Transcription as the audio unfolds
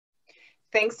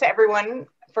Thanks to everyone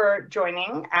for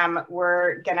joining.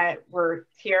 We're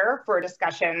here for a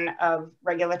discussion of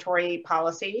regulatory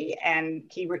policy and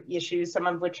key issues, some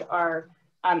of which are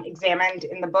examined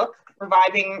in the book,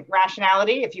 Reviving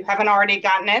Rationality. If you haven't already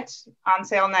gotten it, on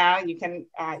sale now, you can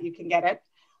get it.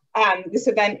 This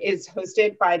event is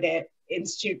hosted by the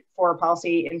Institute for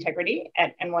Policy Integrity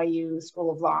at NYU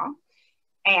School of Law.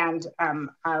 And I'm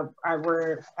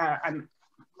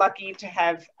lucky to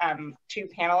have two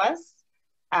panelists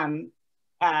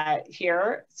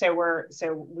here.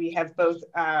 So we have both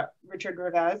Richard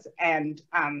Revesz and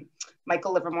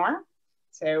Michael Livermore.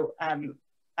 So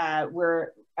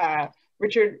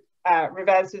Richard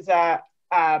Revesz is a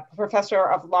professor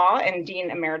of law and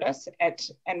dean emeritus at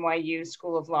NYU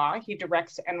School of Law. He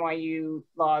directs NYU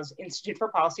Law's Institute for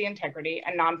Policy Integrity,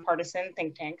 a nonpartisan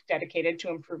think tank dedicated to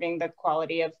improving the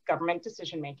quality of government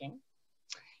decision-making.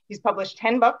 He's published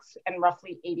 10 books and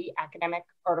roughly 80 academic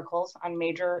articles on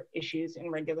major issues in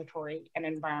regulatory and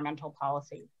environmental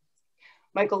policy.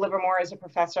 Michael Livermore is a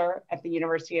professor at the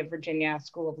University of Virginia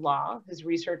School of Law. His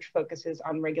research focuses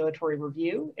on regulatory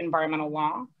review, environmental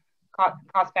law,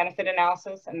 cost-benefit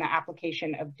analysis, and the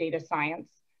application of data science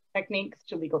techniques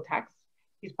to legal text.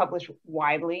 He's published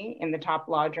widely in the top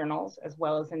law journals, as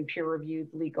well as in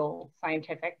peer-reviewed legal,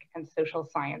 scientific, and social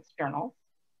science journals.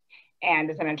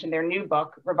 And as I mentioned, their new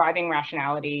book, Reviving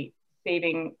Rationality,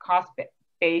 saving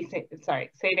cost-benefit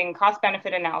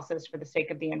analysis for the sake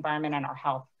of the environment and our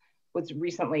health, was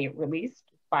recently released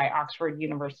by Oxford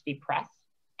University Press.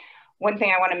 One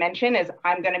thing I want to mention is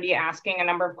I'm going to be asking a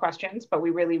number of questions, but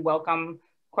we really welcome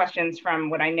questions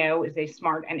from what I know is a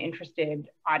smart and interested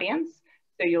audience.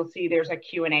 So you'll see there's a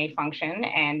Q&A function,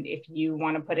 and if you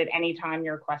want to put at any time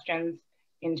your questions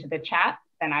into the chat,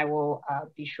 then I will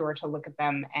be sure to look at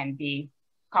them and be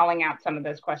calling out some of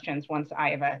those questions once I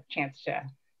have a chance to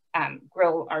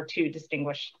grill our two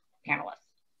distinguished panelists.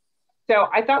 So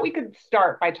I thought we could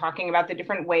start by talking about the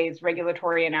different ways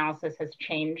regulatory analysis has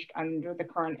changed under the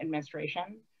current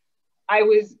administration. I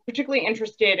was particularly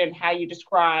interested in how you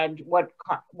described what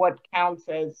accounts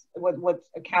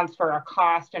for a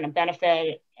cost and a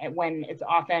benefit when it's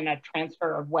often a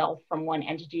transfer of wealth from one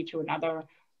entity to another,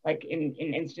 like in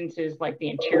instances like the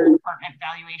Interior Department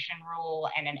valuation rule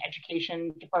and an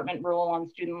Education Department rule on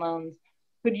student loans.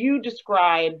 Could you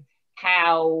describe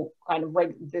how kind of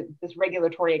this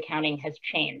regulatory accounting has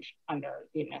changed under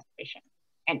the administration,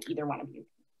 and either one of you?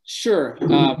 Sure.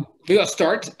 Maybe I'll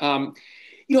start.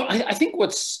 I think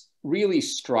what's really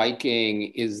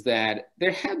striking is that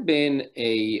there had been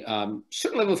a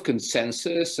certain level of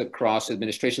consensus across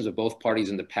administrations of both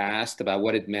parties in the past about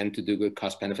what it meant to do good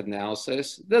cost-benefit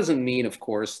analysis. It doesn't mean, of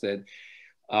course, that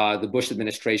the Bush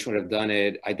administration would have done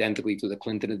it identically to the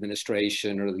Clinton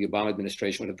administration, or the Obama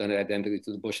administration would have done it identically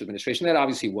to the Bush administration. That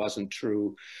obviously wasn't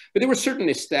true. But there were certain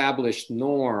established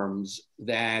norms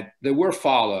that were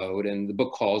followed, and the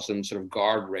book calls them sort of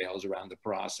guardrails around the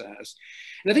process.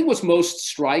 And I think what's most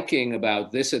striking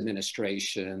about this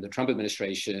administration, the Trump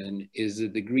administration, is the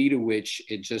degree to which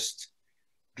it just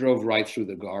drove right through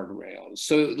the guardrails.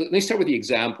 So let me start with the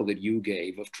example that you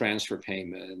gave of transfer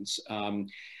payments.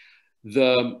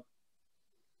 The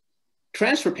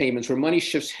transfer payments, where money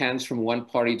shifts hands from one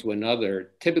party to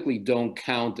another, typically don't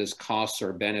count as costs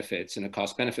or benefits in a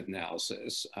cost-benefit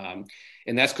analysis. And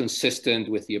that's consistent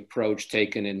with the approach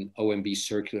taken in OMB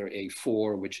Circular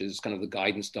A4, which is kind of the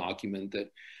guidance document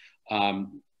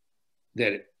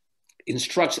that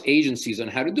instructs agencies on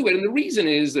how to do it. And the reason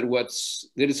is that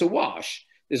it's a wash.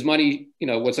 There's money,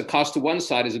 what's a cost to one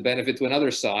side is a benefit to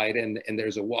another side, and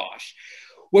there's a wash.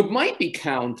 What might be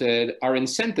counted are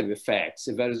incentive effects.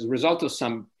 If as a result of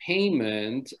some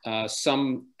payment,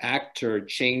 some actor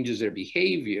changes their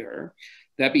behavior,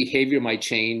 that behavior might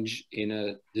change in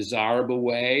a desirable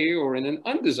way or in an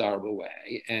undesirable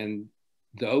way. And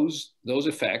those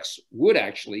effects would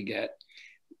actually get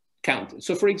counted.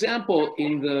 So for example,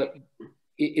 in the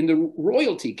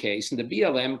royalty case, in the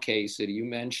BLM case that you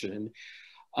mentioned,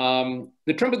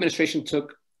 the Trump administration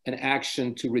took an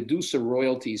action to reduce the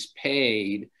royalties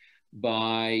paid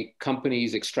by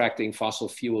companies extracting fossil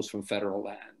fuels from federal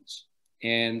lands.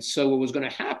 And so what was going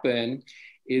to happen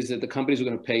is that the companies were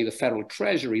going to pay the federal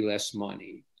treasury less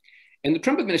money. And the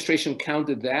Trump administration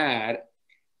counted that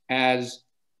as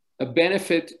a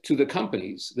benefit to the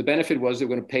companies. The benefit was they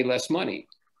were going to pay less money.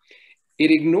 It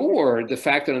ignored the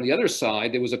fact that on the other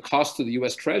side, there was a cost to the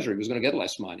US Treasury. It was going to get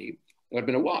less money. It would have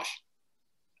been a wash.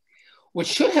 What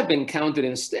should have been counted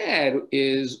instead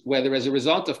is whether, as a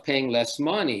result of paying less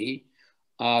money,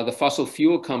 the fossil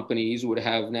fuel companies would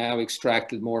have now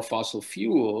extracted more fossil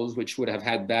fuels, which would have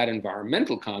had bad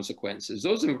environmental consequences.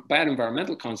 Those bad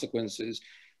environmental consequences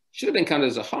should have been counted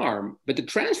as a harm, but the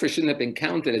transfer shouldn't have been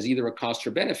counted as either a cost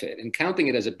or benefit. And counting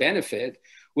it as a benefit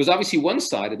was obviously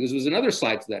one-sided. There was another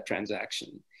side to that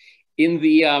transaction. In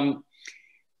the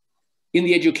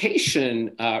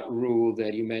education rule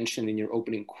that you mentioned in your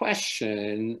opening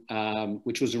question,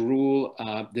 which was a rule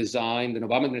designed, an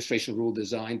Obama administration rule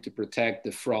designed to protect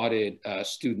defrauded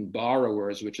student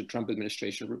borrowers, which the Trump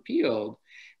administration repealed,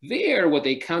 there what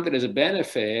they counted as a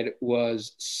benefit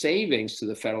was savings to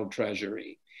the federal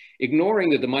treasury, ignoring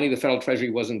that the money the federal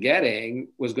treasury wasn't getting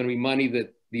was going to be money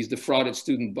that these defrauded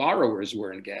student borrowers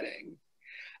weren't getting.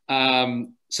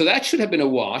 So that should have been a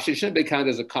wash. It shouldn't have been counted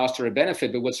as a cost or a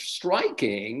benefit. But what's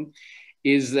striking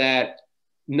is that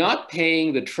not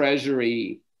paying the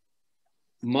treasury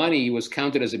money was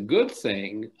counted as a good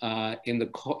thing in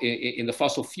the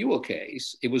fossil fuel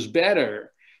case. It was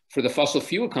better for the fossil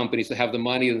fuel companies to have the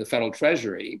money than the federal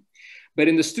treasury. But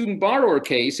in the student borrower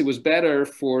case, it was better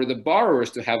for the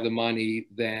borrowers to have the money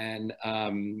than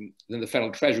the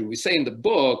federal treasury. What we say in the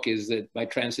book is that by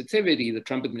transitivity, the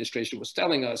Trump administration was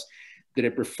telling us that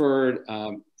it preferred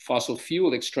fossil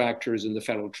fuel extractors in the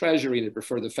federal treasury, and it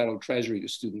preferred the federal treasury to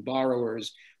student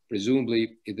borrowers.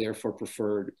 Presumably, it therefore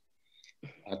preferred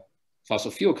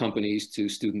fossil fuel companies to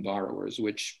student borrowers,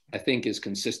 which I think is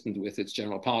consistent with its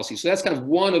general policy. So that's kind of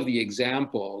one of the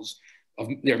examples.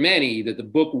 There are many that the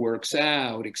book works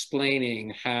out,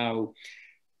 explaining how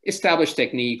established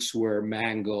techniques were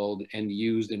mangled and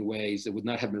used in ways that would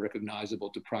not have been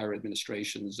recognizable to prior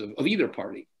administrations of either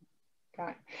party.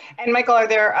 Got it. And Michael, are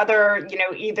there other,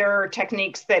 either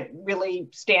techniques that really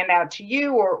stand out to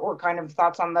you, or kind of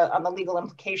thoughts on the legal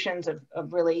implications of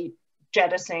really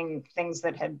jettisoning things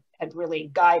that had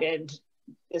really guided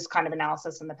this kind of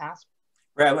analysis in the past?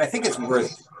 Right. I think it's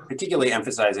worth particularly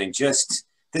emphasizing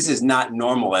this is not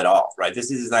normal at all, right? This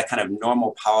is that kind of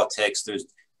normal politics. There's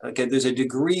a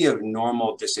degree of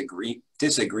normal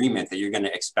disagreement that you're going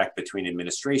to expect between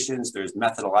administrations. There's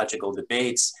methodological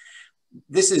debates.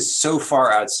 This is so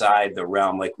far outside the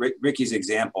realm. Like Ricky's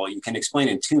example, you can explain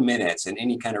in 2 minutes, and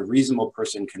any kind of reasonable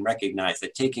person can recognize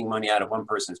that taking money out of one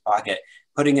person's pocket,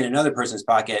 putting it in another person's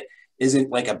pocket isn't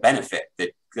like a benefit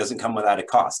that doesn't come without a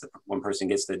cost. One person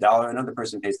gets the dollar, another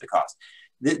person pays the cost.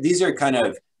 These are kind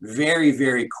of very,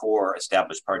 very core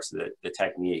established parts of the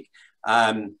technique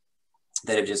that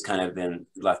have just kind of been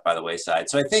left by the wayside.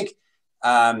 So I think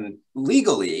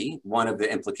legally, one of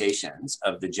the implications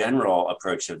of the general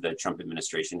approach of the Trump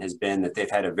administration has been that they've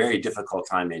had a very difficult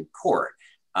time in court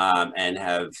and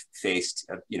have faced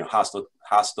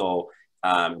hostile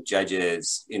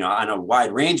judges, on a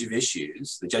wide range of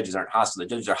issues. The judges aren't hostile. The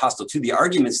judges are hostile to the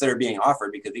arguments that are being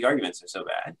offered because the arguments are so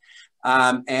bad.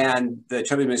 And the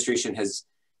Trump administration has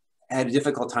had a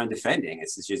difficult time defending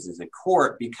its decisions in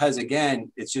court because, again,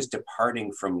 it's just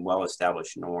departing from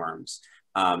well-established norms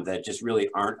that just really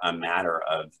aren't a matter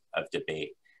of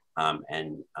debate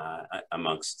and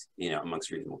amongst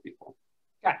reasonable people.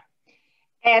 Got it.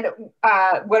 And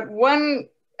one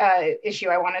issue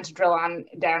I wanted to drill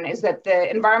down is that the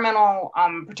Environmental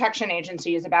Protection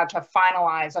Agency is about to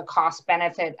finalize a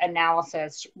cost-benefit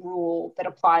analysis rule that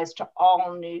applies to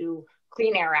all new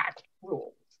Clean Air Act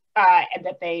rules and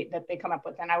that they come up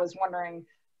with. And I was wondering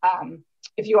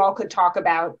if you all could talk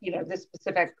about this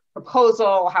specific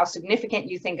proposal, how significant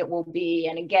you think it will be,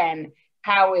 and again,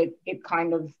 how it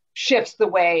kind of shifts the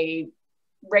way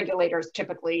regulators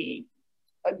typically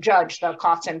judge the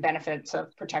costs and benefits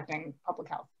of protecting public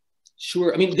health.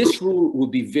 Sure. I mean, this rule would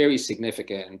be very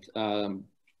significant. The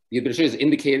administration has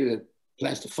indicated that it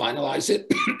plans to finalize it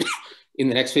in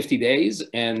the next 50 days,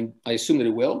 and I assume that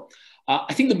it will.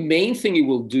 I think the main thing it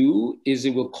will do is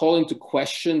it will call into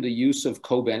question the use of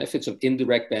co-benefits, of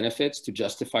indirect benefits to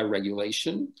justify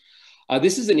regulation.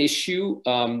 This is an issue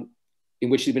in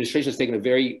which the administration has taken a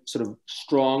very sort of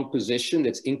strong position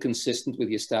that's inconsistent with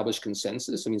the established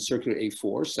consensus. I mean, Circular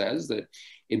A4 says that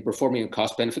in performing a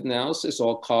cost-benefit analysis,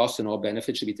 all costs and all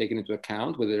benefits should be taken into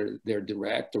account, whether they're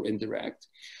direct or indirect.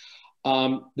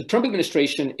 The Trump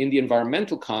administration, in the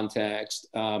environmental context,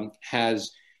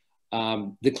 has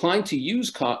declined to use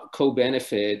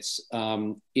co-benefits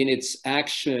in its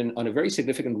action on a very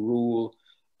significant rule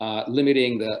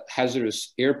limiting the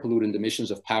hazardous air pollutant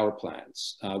emissions of power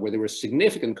plants, where there were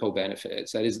significant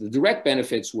co-benefits. That is, the direct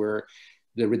benefits were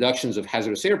the reductions of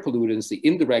hazardous air pollutants. The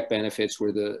indirect benefits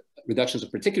were the reductions of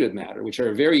particulate matter, which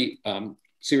are a very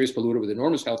serious polluter with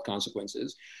enormous health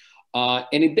consequences.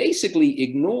 And it basically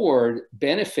ignored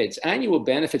benefits, annual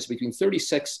benefits between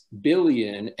 $36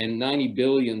 billion and $90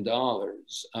 billion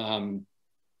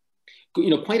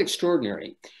quite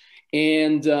extraordinary.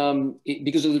 And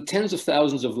because of the tens of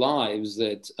thousands of lives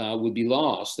that would be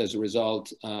lost as a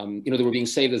result, that were being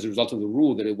saved as a result of the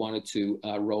rule that it wanted to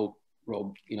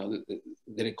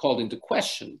that it called into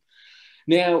question.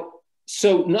 Now,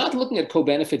 so not looking at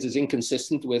co-benefits is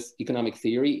inconsistent with economic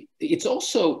theory. It's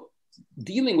also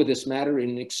dealing with this matter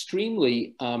in an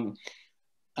extremely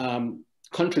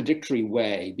contradictory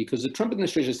way, because the Trump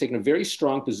administration has taken a very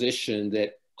strong position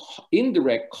that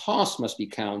indirect costs must be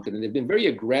counted, and they've been very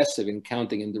aggressive in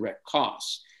counting indirect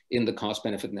costs in the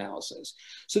cost-benefit analysis.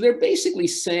 So they're basically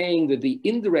saying that the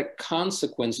indirect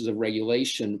consequences of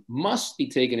regulation must be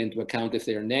taken into account if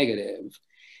they're negative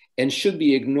and should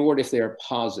be ignored if they're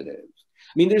positive.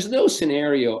 I mean, there's no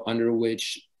scenario under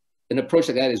which an approach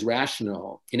like that is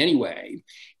rational in any way.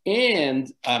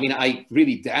 And I mean, I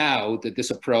really doubt that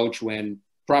this approach, when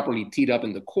properly teed up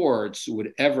in the courts,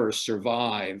 would ever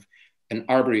survive an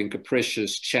arbitrary and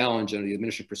capricious challenge under the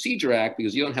Administrative Procedure Act,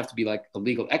 because you don't have to be like a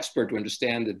legal expert to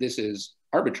understand that this is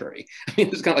arbitrary. I mean,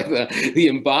 it's kind of like the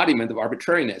embodiment of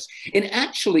arbitrariness. And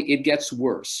actually, it gets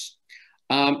worse.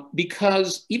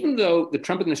 Because even though the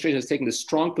Trump administration has taken a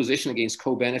strong position against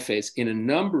co-benefits in a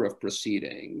number of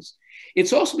proceedings,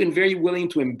 it's also been very willing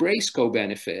to embrace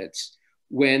co-benefits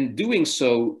when doing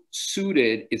so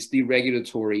suited its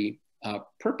deregulatory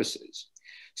purposes.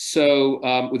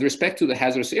 So with respect to the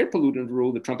hazardous air pollutant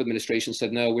rule, the Trump administration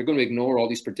said, no, we're going to ignore all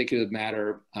these particulate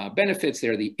matter benefits.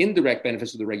 They're the indirect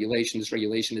benefits of the regulation. This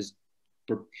regulation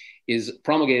is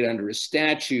promulgated under a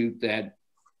statute that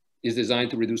is designed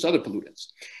to reduce other pollutants.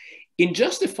 In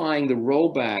justifying the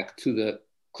rollback to the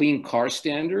clean car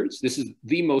standards, this is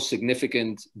the most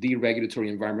significant deregulatory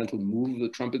environmental move of the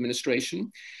Trump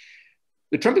administration.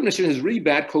 The Trump administration has really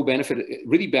bad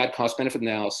cost-benefit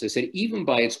analysis, and even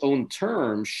by its own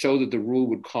terms show that the rule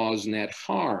would cause net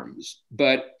harms.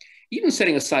 But even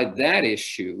setting aside that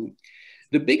issue,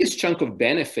 the biggest chunk of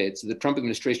benefits the Trump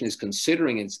administration is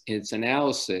considering in its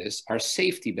analysis are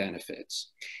safety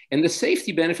benefits. And the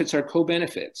safety benefits are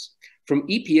co-benefits. From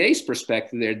EPA's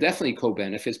perspective, they're definitely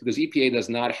co-benefits because EPA does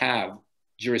not have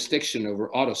jurisdiction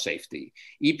over auto safety.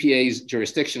 EPA's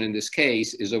jurisdiction in this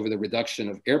case is over the reduction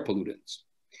of air pollutants.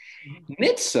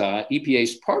 NHTSA,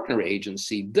 EPA's partner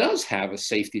agency, does have a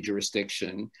safety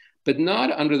jurisdiction, but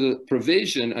not under the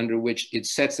provision under which it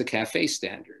sets the CAFE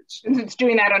standards. It's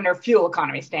doing that under fuel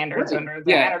economy standards, right. Under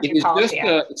the Energy Policy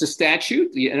Act. It's a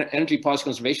statute, the Energy Policy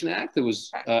Conservation Act, that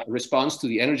was a response to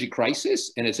the energy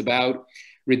crisis, and it's about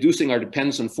reducing our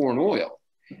dependence on foreign oil.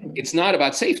 It's not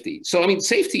about safety. So, I mean,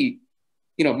 safety,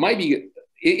 might be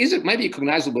a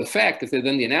cognizable effect if they've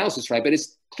done the analysis right, but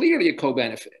it's clearly a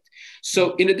co-benefit.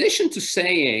 So in addition to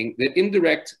saying that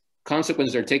indirect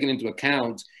consequences are taken into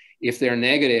account if they're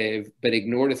negative, but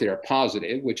ignored if they are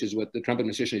positive, which is what the Trump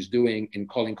administration is doing in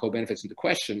calling co-benefits into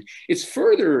question, it's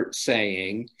further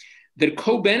saying that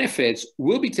co-benefits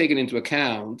will be taken into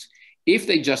account if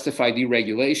they justify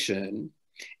deregulation,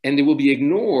 and they will be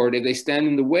ignored if they stand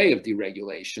in the way of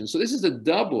deregulation. So this is a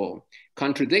double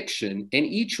contradiction, and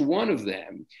each one of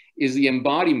them is the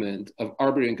embodiment of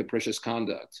arbitrary and capricious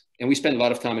conduct. And we spend a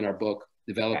lot of time in our book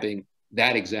developing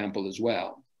that example as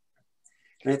well.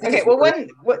 Okay, well,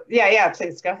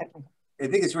 please go ahead. I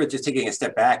think it's worth just taking a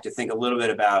step back to think a little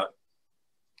bit about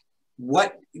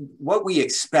what we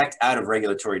expect out of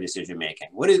regulatory decision making.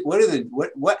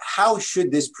 How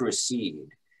should this proceed?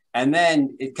 And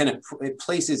then it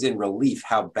places in relief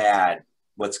how bad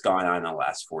what's gone on in the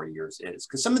last 4 years is.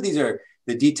 Because some of these are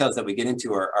the details that we get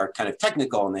into are kind of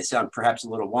technical, and they sound perhaps a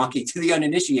little wonky to the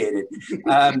uninitiated.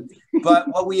 But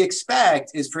what we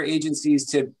expect is for agencies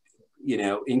to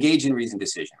engage in reasoned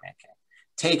decision making,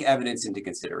 take evidence into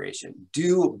consideration,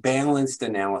 do balanced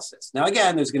analysis. Now,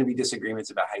 again, there's going to be disagreements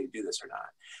about how you do this or not.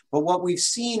 But what we've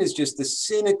seen is just the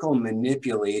cynical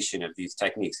manipulation of these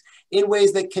techniques in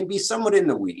ways that can be somewhat in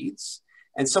the weeds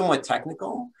and somewhat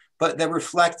technical, but that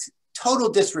reflect total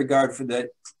disregard for the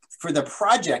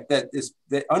project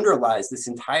that underlies this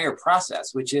entire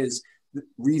process, which is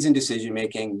reasoned decision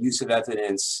making, use of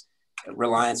evidence,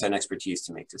 reliance on expertise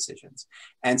to make decisions.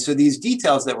 And so these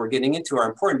details that we're getting into are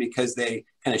important because they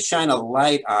kind of shine a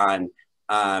light on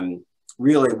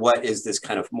really what is this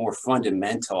kind of more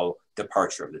fundamental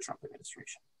departure of the Trump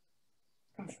administration.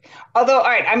 Although, all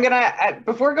right, I'm gonna,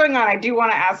 before going on, I do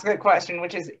wanna ask a question,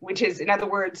 which is in other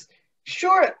words,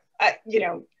 sure,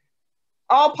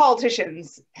 all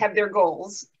politicians have their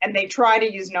goals and they try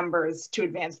to use numbers to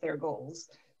advance their goals.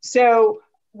 So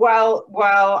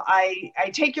while I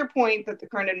take your point that the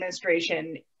current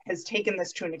administration has taken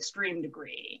this to an extreme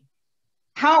degree,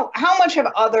 how much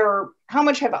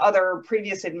have other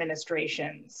previous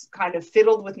administrations kind of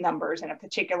fiddled with numbers in a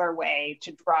particular way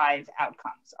to drive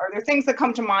outcomes? Are there things that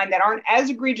come to mind that aren't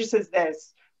as egregious as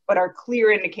this, but are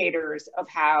clear indicators of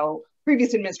how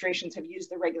previous administrations have used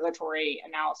the regulatory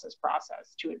analysis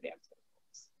process to advance their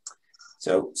goals?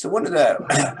 So one of the,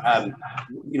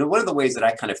 one of the ways that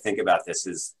I kind of think about this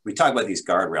is we talk about these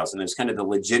guardrails, and there's kind of the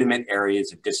legitimate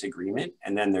areas of disagreement,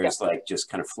 and then there's like just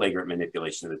kind of flagrant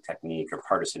manipulation of the technique or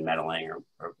partisan meddling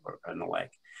or and the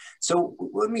like. So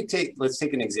let's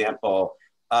take an example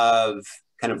of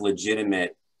kind of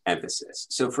legitimate emphasis.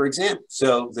 So for example,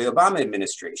 the Obama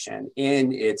administration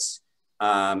in its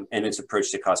approach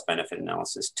to cost-benefit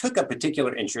analysis took a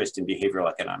particular interest in behavioral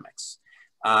economics.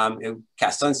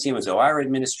 Castanstein was OIRA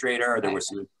administrator. There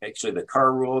was actually the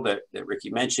Carr rule that Ricky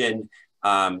mentioned,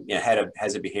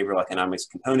 has a behavioral economics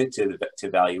component to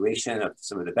evaluation of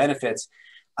some of the benefits.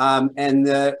 And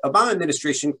the Obama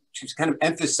administration just kind of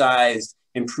emphasized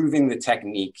improving the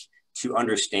technique to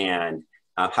understand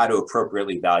how to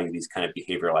appropriately value these kind of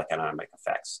behavioral economic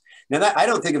effects. Now, I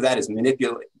don't think of that as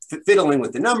fiddling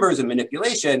with the numbers and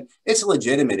manipulation. It's a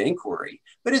legitimate inquiry,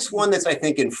 but it's one that's, I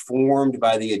think, informed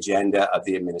by the agenda of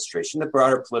the administration, the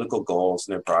broader political goals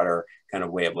and the broader kind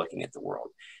of way of looking at the world.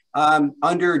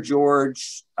 Under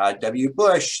George W.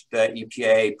 Bush, the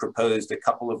EPA proposed a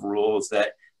couple of rules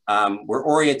that were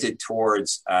oriented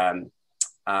towards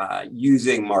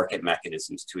using market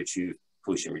mechanisms to achieve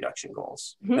pollution reduction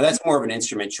goals. Mm-hmm. Now, that's more of an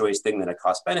instrument choice thing than a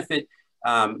cost benefit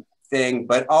thing,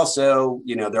 but also,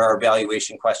 there are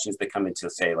evaluation questions that come into,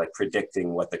 say, like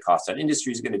predicting what the cost on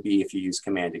industry is going to be if you use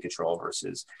command and control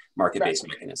versus market-based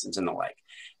mechanisms and the like.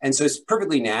 And so it's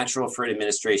perfectly natural for an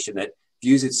administration that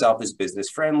views itself as business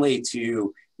friendly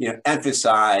to,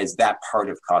 emphasize that part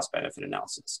of cost benefit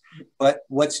analysis. But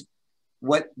what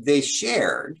they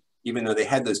shared, even though they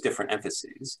had those different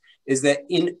emphases, is that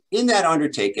in that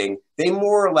undertaking, they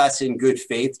more or less in good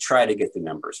faith try to get the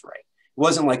numbers right. It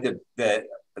wasn't like the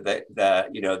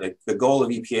goal of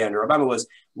EPA under Obama was,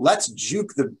 let's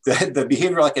juke the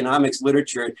behavioral economics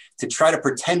literature to try to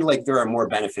pretend like there are more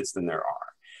benefits than there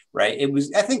are, right? It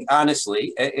was, I think,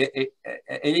 honestly, an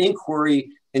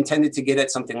inquiry intended to get at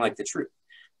something like the truth.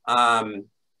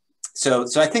 So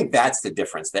I think that's the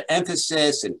difference. The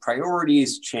emphasis and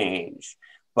priorities change,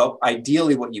 but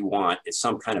ideally what you want is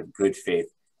some kind of good faith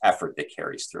effort that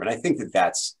carries through. And I think that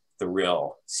that's the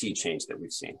real sea change that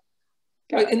we've seen.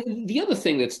 Right. And the other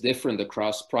thing that's different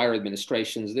across prior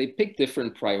administrations, they pick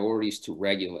different priorities to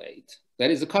regulate.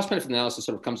 That is, the cost benefit analysis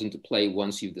sort of comes into play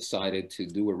once you've decided to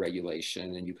do a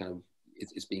regulation and you kind of,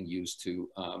 it's being used to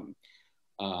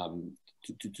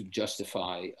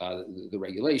justify the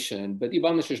regulation. But the Obama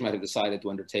administration might have decided to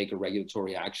undertake a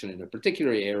regulatory action in a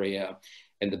particular area,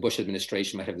 and the Bush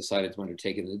administration might have decided to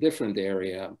undertake it in a different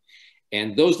area.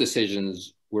 And those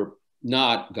decisions were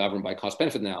not governed by cost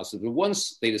benefit analysis. But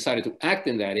once they decided to act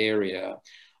in that area,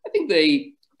 I think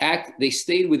they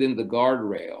stayed within the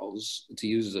guardrails, to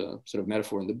use a sort of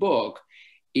metaphor in the book,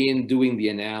 in doing the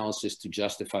analysis to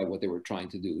justify what they were trying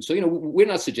to do. So, we're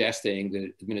not suggesting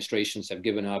that administrations have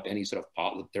given up any sort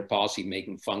of their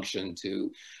policy-making function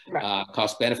to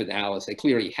cost-benefit analysis. They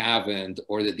clearly haven't,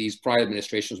 or that these prior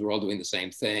administrations were all doing the same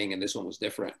thing and this one was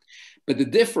different. But the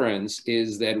difference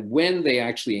is that when they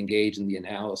actually engage in the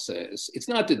analysis, it's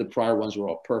not that the prior ones were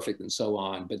all perfect and so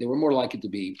on, but they were more likely to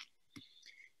be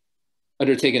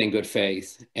undertaken in good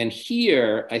faith. And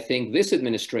here, I think this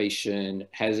administration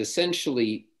has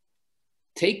essentially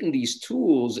taken these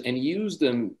tools and used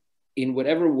them in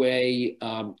whatever way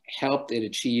helped it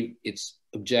achieve its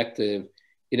objective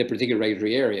in a particular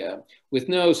regulatory area, with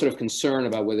no sort of concern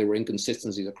about whether there were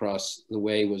inconsistencies across the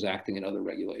way it was acting in other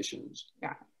regulations.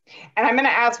 Yeah. And I'm going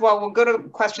to ask, well, we'll go to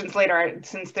questions later,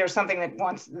 since there's something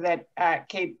that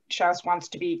Kate Schaus wants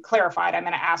to be clarified. I'm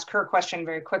going to ask her question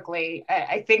very quickly.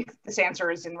 I think this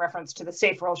answer is in reference to the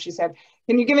SAFE rule. She said,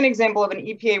 can you give an example of an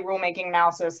EPA rulemaking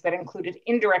analysis that included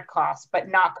indirect costs, but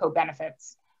not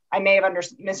co-benefits? I may have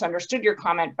misunderstood your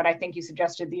comment, but I think you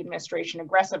suggested the administration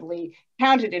aggressively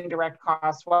counted indirect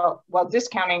costs while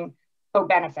discounting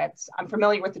co-benefits. I'm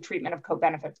familiar with the treatment of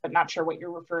co-benefits, but not sure what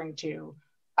you're referring to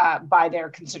by their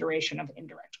consideration of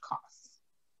indirect costs.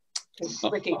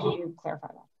 Ricky, can you clarify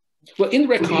that? Well,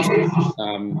 indirect costs,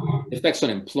 effects on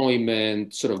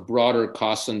employment, sort of broader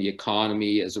costs on the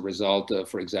economy as a result of,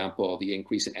 for example, the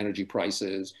increase in energy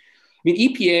prices. I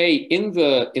mean, EPA,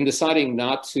 in deciding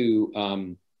not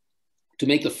to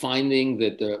make the finding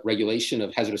that the regulation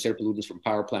of hazardous air pollutants from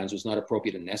power plants was not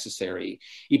appropriate and necessary,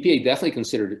 EPA definitely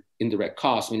considered indirect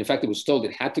costs. I mean, in fact, it was told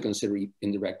it had to consider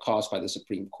indirect costs by the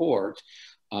Supreme Court.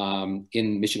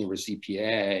 in Michigan versus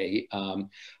EPA.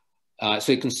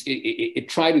 So it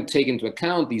tried to take into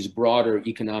account these broader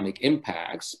economic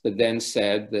impacts, but then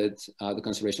said that the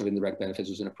consideration of indirect benefits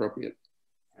was inappropriate.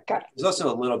 Got it. There's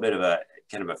also a little bit of a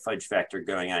kind of a fudge factor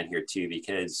going on here too,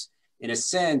 because in a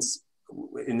sense,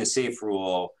 in the SAFE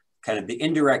rule, kind of the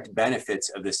indirect benefits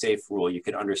of the SAFE rule, you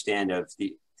could understand of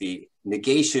the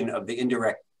negation of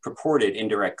the purported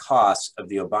indirect costs of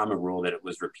the Obama rule that it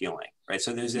was repealing, right?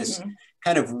 So there's this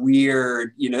kind of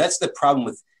weird, that's the problem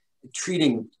with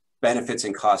treating benefits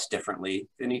and costs differently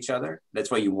than each other. That's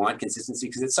why you want consistency,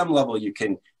 because at some level you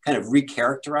can kind of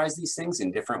recharacterize these things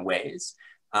in different ways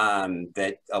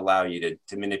that allow you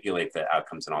to manipulate the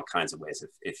outcomes in all kinds of ways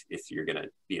if you're going to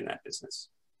be in that business.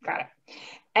 Got it.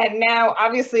 And now,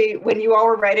 obviously, when you all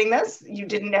were writing this, you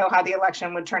didn't know how the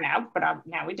election would turn out, but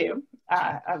now we do.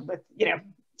 With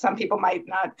some people might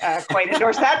not quite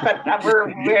endorse that, but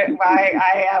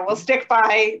I will stick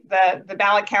by the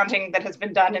ballot counting that has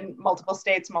been done in multiple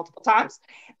states multiple times.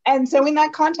 And so in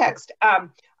that context,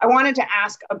 I wanted to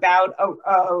ask about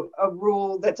a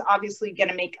rule that's obviously going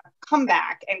to make a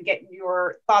comeback and get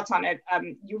your thoughts on it.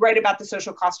 You write about the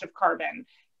social cost of carbon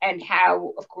and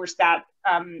how, of course, that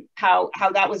how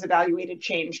that was evaluated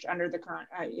changed under the current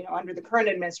under the current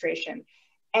administration.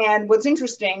 And what's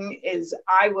interesting is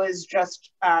I was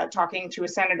just talking to a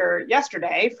senator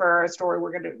yesterday for a story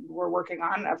we're working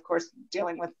on, of course,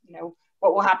 dealing with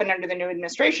what will happen under the new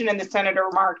administration. And the senator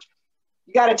remarked,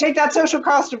 "You got to take that social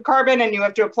cost of carbon and you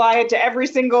have to apply it to every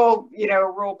single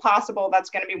rule possible. That's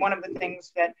going to be one of the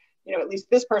things that at least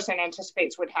this person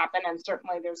anticipates would happen, and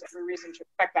certainly there's every reason to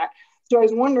expect that." So I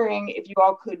was wondering if you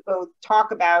all could both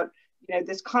talk about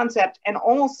this concept, and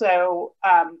also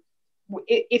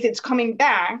if it's coming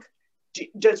back,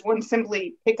 does one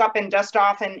simply pick up and dust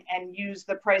off and use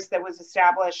the price that was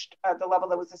established, the level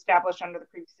that was established under the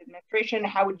previous administration?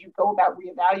 How would you go about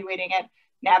reevaluating it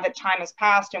now that time has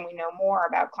passed and we know more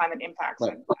about climate impacts?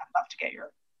 Right. I'd love to get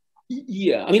your...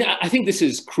 Yeah, I mean, I think this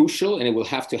is crucial and it will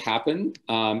have to happen.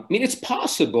 I mean, it's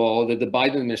possible that the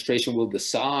Biden administration will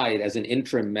decide as an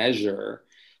interim measure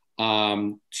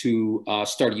to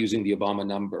start using the Obama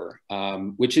number,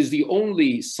 which is the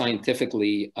only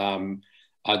scientifically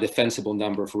defensible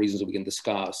number for reasons that we can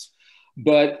discuss.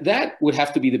 But that would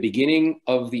have to be the beginning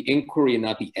of the inquiry and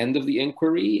not the end of the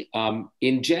inquiry.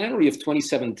 In January of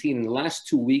 2017, in the last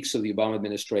 2 weeks of the Obama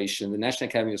administration, the National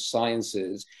Academy of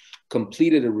Sciences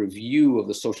completed a review of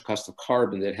the social cost of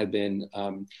carbon that had been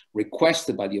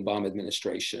requested by the Obama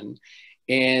administration.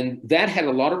 And that had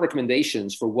a lot of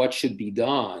recommendations for what should be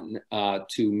done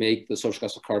to make the social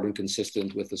cost of carbon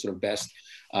consistent with the sort of best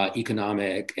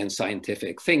economic and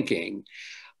scientific thinking.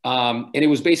 And it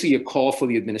was basically a call for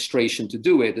the administration to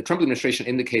do it. The Trump administration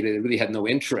indicated it really had no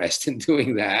interest in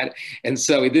doing that. And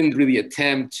so it didn't really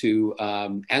attempt to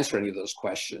answer any of those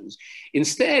questions.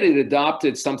 Instead, it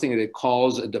adopted something that it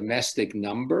calls a domestic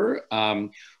number,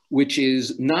 which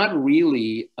is not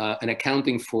really an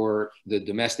accounting for the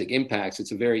domestic impacts.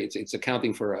 It's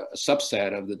accounting for a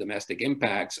subset of the domestic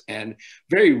impacts. And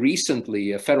very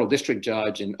recently, a federal district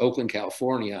judge in Oakland,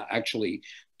 California, actually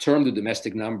termed the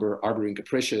domestic number arbitrary and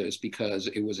capricious because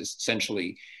it was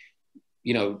essentially,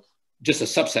 just a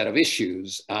subset of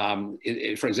issues.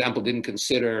 It, for example, didn't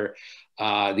consider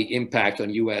the impact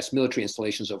on US military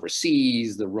installations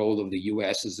overseas, the role of the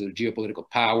US as a geopolitical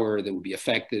power that would be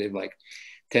affected if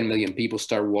 10 million people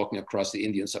start walking across the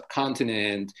Indian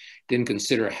subcontinent, didn't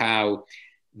consider how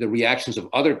the reactions of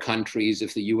other countries,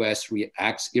 if the US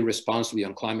reacts irresponsibly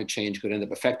on climate change, could end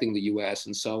up affecting the US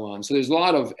and so on. So there's a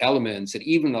lot of elements that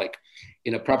even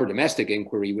in a proper domestic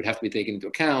inquiry would have to be taken into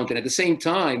account. And at the same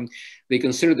time, they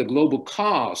considered the global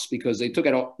costs because they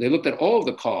looked at all of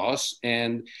the costs,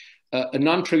 and a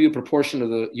non-trivial proportion of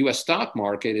the US stock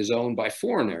market is owned by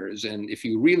foreigners. And if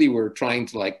you really were trying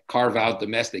to carve out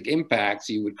domestic impacts,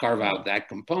 you would carve out that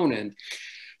component.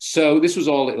 So this was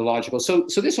all illogical. So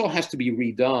this all has to be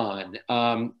redone.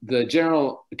 The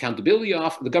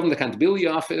Government Accountability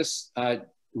Office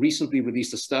recently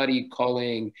released a study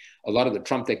calling a lot of the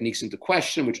Trump techniques into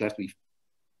question, which would have to be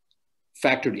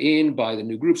factored in by the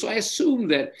new group. So I assume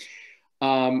that,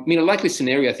 a likely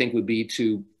scenario I think would be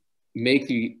to make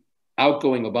the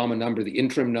outgoing Obama number the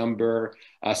interim number,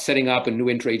 setting up a new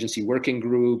interagency working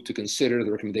group to consider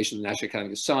the recommendations of the National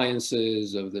Academy of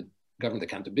Sciences, of the Government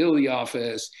Accountability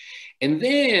Office, and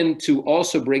then to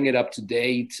also bring it up to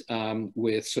date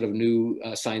with sort of new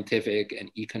scientific and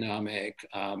economic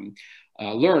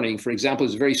learning. For example,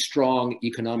 there's a very strong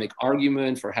economic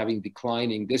argument for having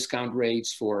declining discount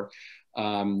rates for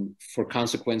for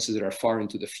consequences that are far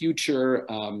into the future.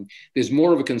 There's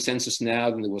more of a consensus now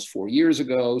than there was 4 years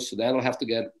ago, so that'll have to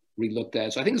get relooked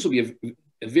at. So I think this will be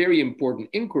a very important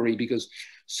inquiry because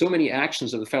so many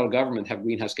actions of the federal government have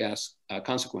greenhouse gas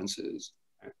consequences.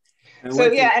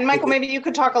 So yeah, and Michael, maybe you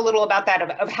could talk a little about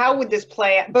that, of how would this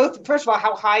play, both, first of all,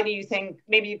 how high do you think,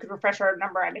 maybe you could refresh our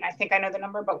number, I mean, I think I know the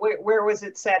number, but where was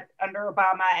it set under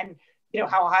Obama, and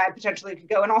how high potentially it could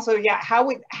go? And also, yeah, how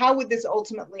would this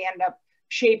ultimately end up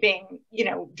shaping,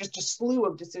 just a slew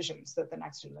of decisions that the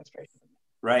next administration would make?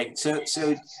 Right,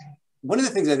 so one of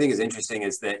the things I think is interesting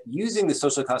is that using the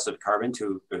social cost of carbon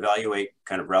to evaluate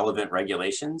kind of relevant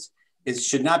regulations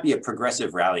should not be a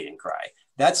progressive rallying cry.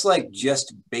 That's like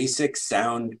just basic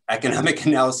sound economic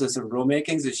analysis of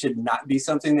rulemakings. It should not be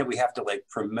something that we have to like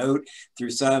promote through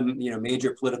some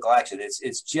major political action.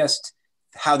 It's just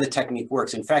how the technique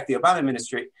works. In fact, the Obama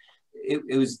administration,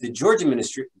 it was the George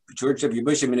W.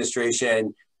 Bush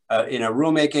administration in a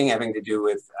rulemaking having to do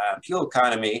with fuel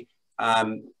economy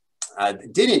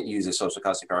didn't use a social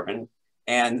cost of carbon.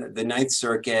 And the Ninth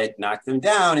Circuit knocked them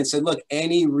down and said, look,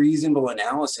 any reasonable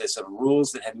analysis of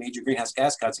rules that have major greenhouse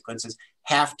gas consequences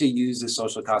have to use the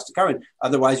social cost of carbon.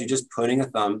 Otherwise, you're just putting a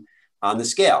thumb on the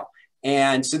scale.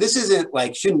 And so this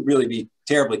shouldn't really be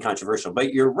terribly controversial,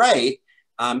 but you're right.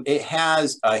 It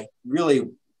has a really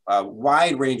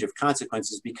wide range of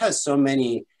consequences because so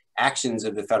many actions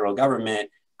of the federal government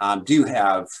do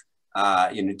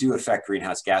affect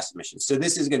greenhouse gas emissions. So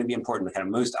this is going to be important, kind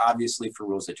of most obviously for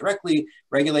rules that directly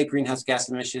regulate greenhouse gas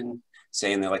emissions,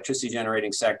 say in the electricity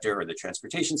generating sector or the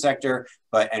transportation sector,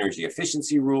 but energy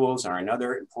efficiency rules are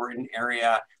another important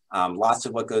area. Lots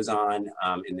of what goes on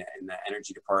in the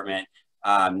energy department,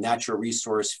 natural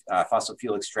resource, fossil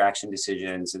fuel extraction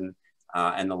decisions,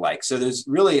 and the like. So there's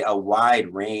really a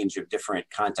wide range of different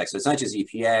contexts. It's not just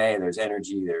EPA, there's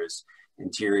energy, there's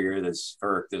Interior, there's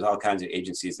FERC, there's all kinds of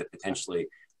agencies that potentially,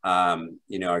 are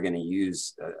going to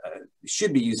use,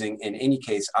 should be using, in any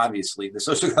case, obviously, the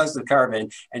social cost of carbon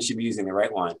and should be using the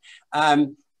right one. I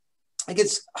think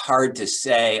it's hard to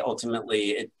say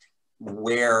ultimately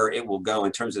where it will go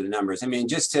in terms of the numbers. I mean,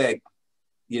 just to,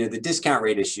 the discount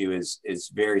rate issue is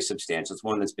very substantial. It's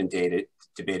one that's been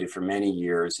debated for many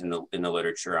years in the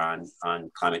literature on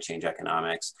climate change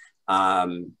economics.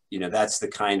 That's the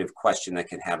kind of question that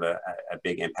can have a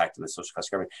big impact on the social cost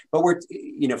of carbon. But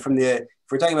if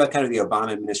we're talking about kind of the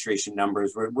Obama administration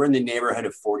numbers, we're in the neighborhood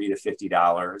of $40 to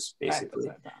 $50, basically.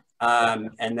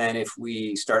 And then if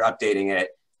we start updating it,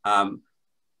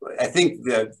 I think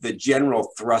the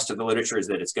general thrust of the literature is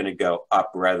that it's going to go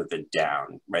up rather than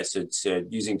down, right? So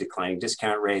using declining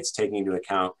discount rates, taking into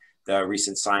account the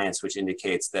recent science, which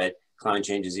indicates that climate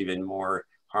change is even more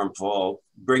harmful,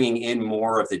 bringing in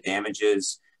more of the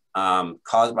damages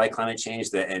caused by climate change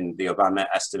and the Obama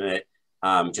estimate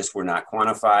just were not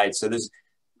quantified. So there's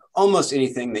almost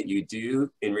anything that you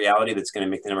do in reality that's going to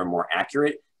make the number more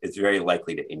accurate is very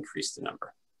likely to increase the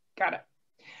number. Got it.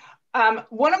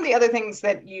 One of the other things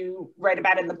that you write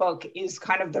about in the book is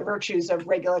kind of the virtues of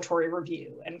regulatory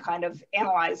review and kind of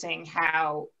analyzing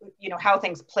how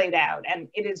things played out. And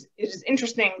it is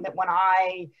interesting that when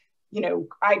I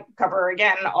cover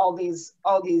again all these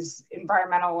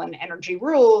environmental and energy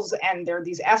rules, and there are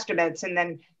these estimates, and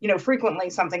then frequently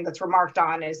something that's remarked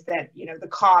on is that the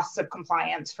costs of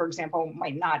compliance, for example,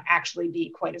 might not actually be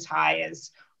quite as high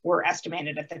as were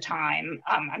estimated at the time.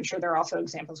 I'm sure there are also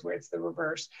examples where it's the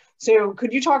reverse. So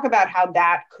could you talk about how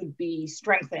that could be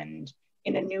strengthened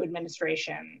in a new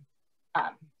administration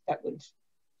that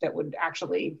would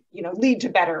actually lead to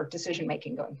better decision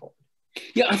making going forward?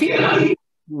 Yeah, I think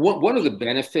one of the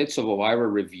benefits of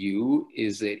OIRA review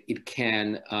is that it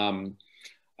can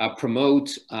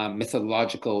promote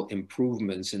methodological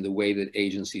improvements in the way that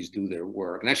agencies do their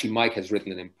work. And actually, Mike has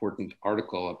written an important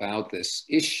article about this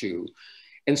issue.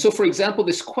 And so, for example,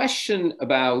 this question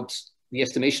about the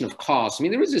estimation of costs, I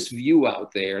mean, there is this view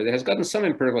out there that has gotten some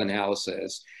empirical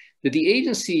analysis that the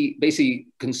agency basically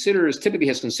typically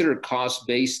has considered costs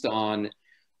based on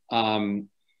sort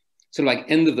of like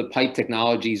end of the pipe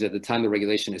technologies at the time the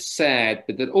regulation is set,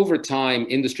 but that over time,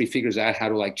 industry figures out how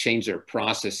to like change their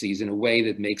processes in a way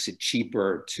that makes it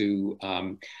cheaper to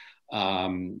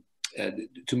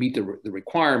meet the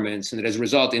requirements. And that as a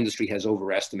result, industry has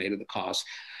overestimated the cost.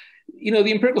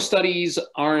 The empirical studies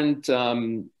aren't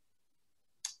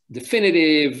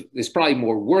definitive. There's probably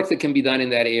more work that can be done in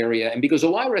that area. And because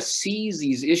OIRA sees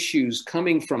these issues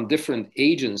coming from different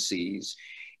agencies,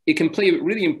 it can play a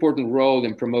really important role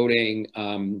in promoting,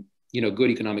 good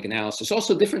economic analysis.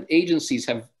 Also, different agencies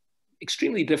have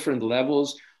extremely different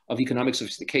levels of economic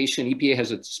sophistication. EPA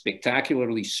has a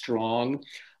spectacularly strong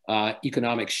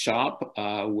economic shop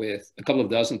with a couple of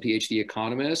dozen PhD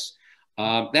economists.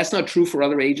 That's not true for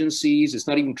other agencies. It's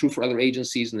not even true for other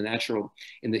agencies in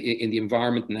the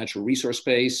environment, the natural resource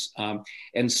space.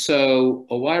 And so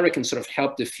OIRA can sort of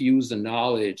help diffuse the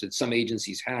knowledge that some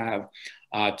agencies have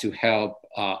to help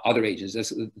other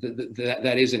agencies.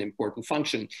 That is an important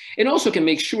function. It also can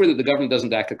make sure that the government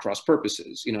doesn't act at cross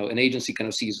purposes. You know, an agency kind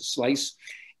of sees a slice,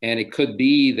 and it could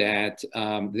be that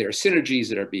there are synergies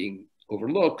that are being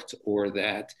overlooked, or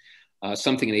that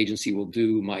something an agency will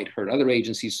do might hurt other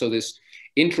agencies. So this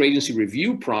interagency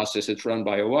review process that's run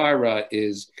by OIRA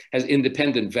has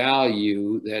independent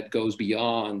value that goes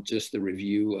beyond just the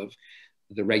review of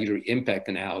the regular impact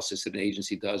analysis that an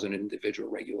agency does on an individual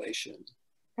regulation.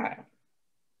 Got it.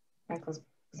 Michael's,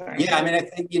 sorry. Yeah, I mean, I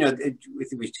think, you know,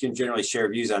 we can generally share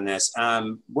views on this.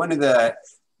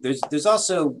 There's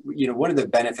also, you know, one of the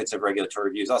benefits of regulatory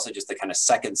review is also just the kind of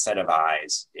second set of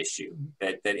eyes issue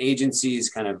that agencies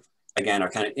kind of, again, are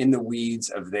kind of in the weeds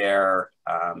of their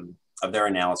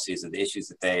analyses of the issues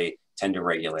that they tend to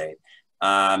regulate.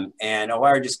 And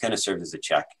OIRA just kind of serves as a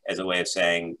check, as a way of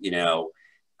saying, you know,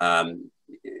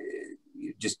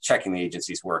 just checking the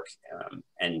agency's work.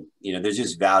 And, you know, there's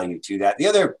just value to that. The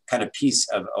other kind of piece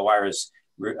of OIRA's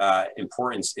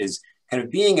importance is kind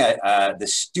of being the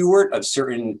steward of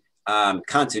certain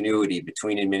continuity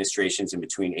between administrations and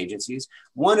between agencies.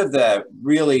 One of the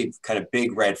really kind of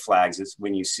big red flags is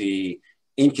when you see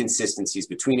inconsistencies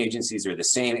between agencies, or the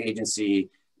same agency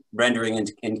rendering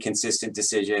inconsistent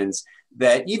decisions,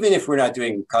 that even if we're not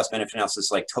doing cost benefit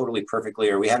analysis like totally perfectly,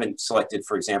 or we haven't selected,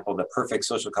 for example, the perfect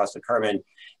social cost of carbon,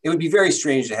 it would be very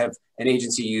strange to have an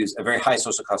agency use a very high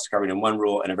social cost of carbon in one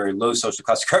rule and a very low social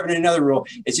cost of carbon in another rule.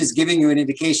 It's just giving you an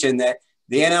indication that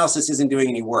the analysis isn't doing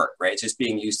any work, right? It's just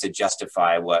being used to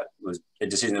justify what was a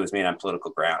decision that was made on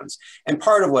political grounds. And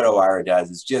part of what OIRA does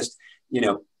is just, you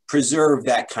know, preserve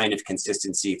that kind of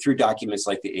consistency through documents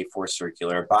like the A4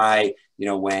 circular, by, you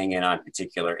know, weighing in on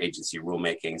particular agency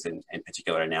rulemakings and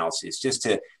particular analyses, just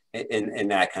to, in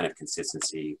that kind of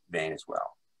consistency vein as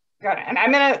well. Got it. And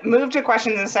I'm going to move to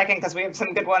questions in a second because we have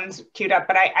some good ones queued up.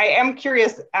 But I am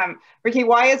curious, Ricky,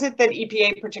 why is it that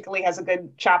EPA particularly has a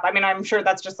good shop? I mean, I'm sure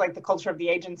that's just like the culture of the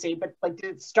agency, but like, did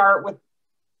it start with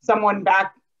someone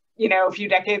back, you know, a few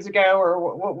decades ago,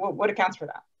 or what accounts for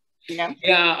that? You know?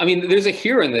 Yeah, I mean, there's a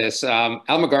hero in this. Al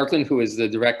McGartland, who is the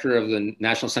director of the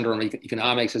National Center on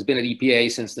Economics, has been at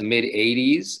EPA since the mid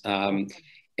 80s.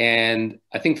 And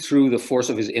I think through the force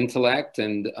of his intellect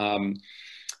and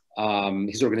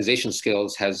his organization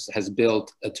skills has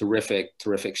built a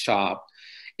terrific shop.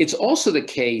 It's also the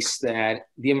case that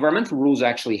the environmental rules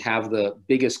actually have the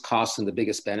biggest costs and the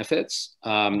biggest benefits.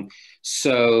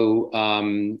 So,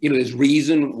 you know, there's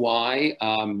reason why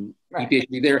right. EPA should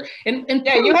be there. And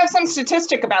yeah, you have some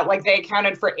statistic about like they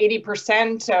accounted for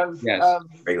 80% of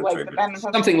like the benefits.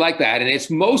 Something like that. And it's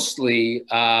mostly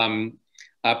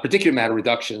particulate matter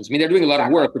reductions. I mean, they're doing a lot of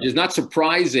work, which is not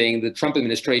surprising. The Trump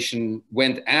administration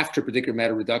went after particulate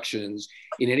matter reductions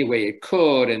in any way it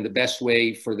could, and the best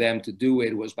way for them to do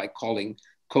it was by calling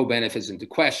co-benefits into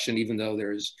question, even though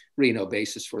there's really no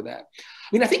basis for that. I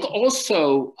mean, I think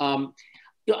also,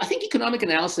 you know, I think economic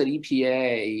analysis at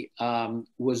EPA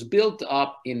was built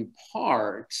up in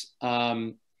part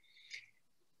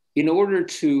in order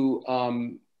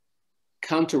to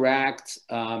counteract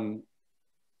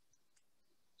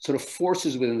sort of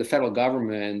forces within the federal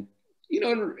government, you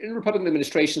know, in Republican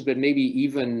administrations, but maybe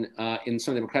even in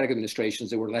some Democratic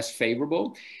administrations that were less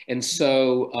favorable. And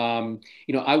so,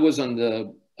 you know, I was on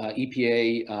the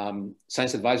EPA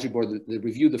Science Advisory Board that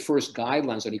reviewed the first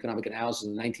guidelines on economic analysis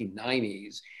in the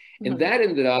 1990s. And that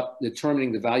ended up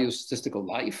determining the value of statistical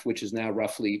life, which is now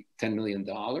roughly $10 million.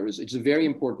 It's a very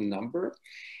important number.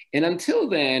 And until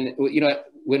then, you know,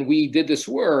 when we did this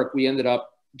work, we ended up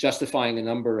justifying a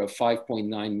number of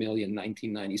 $5.9 million,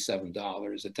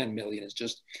 $1997. The 10 million is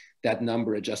just that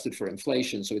number adjusted for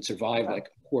inflation. So it survived like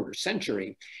a quarter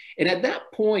century. And at that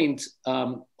point,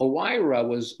 OIRA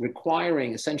was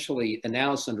requiring essentially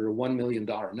analysis under a $1 million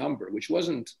number, which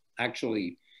wasn't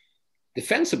actually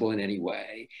defensible in any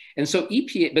way. And so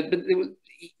EPA,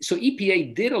 so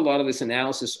EPA did a lot of this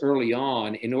analysis early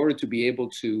on in order to be able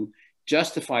to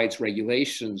justify its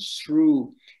regulations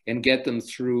through and get them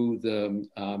through the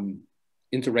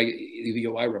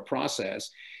OIRA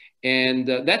process. And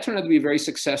that turned out to be a very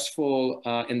successful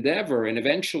endeavor. And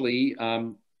eventually,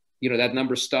 you know, that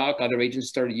number stuck. Other agencies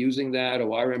started using that.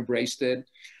 OIRA embraced it.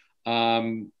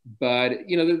 But,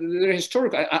 you know, the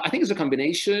historical, I think it's a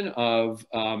combination of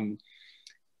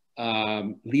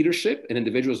leadership, an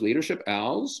individual's leadership,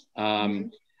 Al's,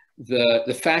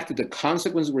 the fact that the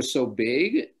consequences were so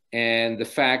big and the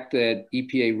fact that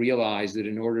EPA realized that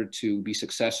in order to be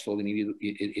successful, it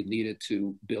needed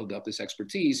to build up this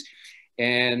expertise.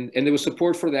 And there was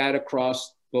support for that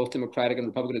across both Democratic and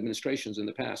Republican administrations in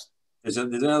the past. There's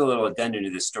another little addendum to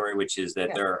this story, which is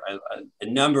that there are a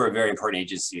number of very important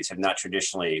agencies have not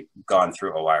traditionally gone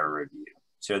through OIRA review.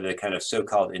 So the kind of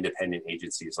so-called independent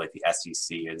agencies like the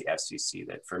SEC or the FCC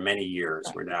that for many years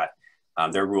were not,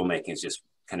 their rulemakings just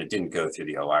kind of didn't go through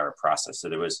the OIRA process. So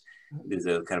there's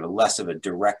a kind of a less of a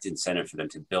direct incentive for them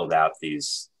to build out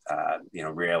these, you know,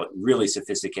 really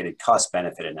sophisticated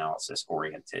cost-benefit analysis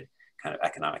oriented kind of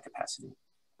economic capacity.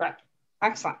 Right.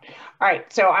 Excellent. All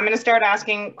right. So I'm going to start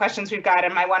asking questions we've got.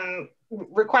 And my one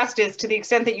request is, to the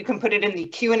extent that you can put it in the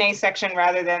Q&A section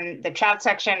rather than the chat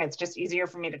section, it's just easier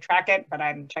for me to track it, but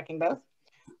I'm checking both.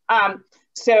 One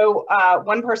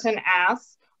person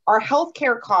asks, are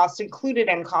healthcare costs included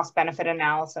in cost benefit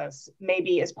analysis,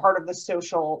 maybe as part of the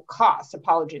social cost?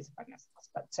 Apologies if I missed this,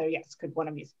 but so yes, could one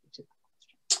of you speak to that question?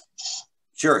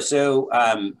 Sure. So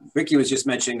Ricky was just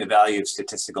mentioning the value of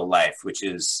statistical life, which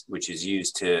is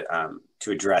used to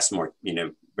address more, you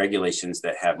know, regulations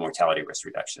that have mortality risk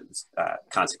reductions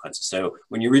consequences. So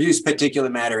when you reduce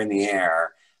particulate matter in the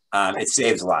air, it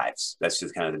saves lives. That's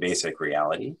just kind of the basic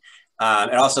reality.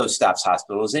 It also stops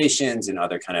hospitalizations and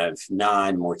other kind of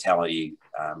non-mortality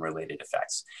related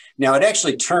effects. Now, it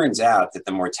actually turns out that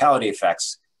the mortality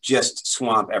effects just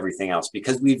swamp everything else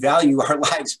because we value our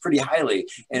lives pretty highly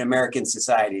in American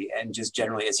society and just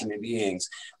generally as human beings.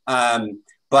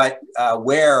 But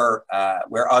where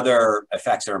other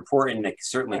effects are important, it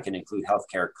certainly can include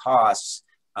healthcare costs.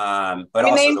 But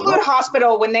also they include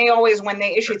hospital when they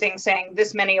issue things saying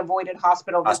this many avoided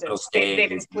hospital visits,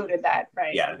 they've included that,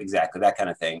 right? Yeah, exactly, that kind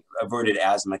of thing. Averted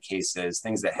asthma cases,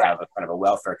 things that have a kind of a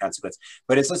welfare consequence.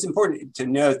 But it's less important to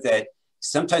note that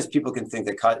sometimes people can think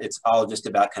that it's all just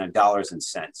about kind of dollars and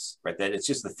cents, right? That it's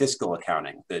just the fiscal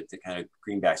accounting, the kind of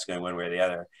greenbacks going one way or the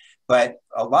other. But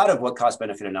a lot of what cost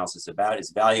benefit analysis is about is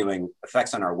valuing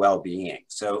effects on our well-being.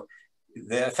 So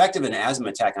the effect of an asthma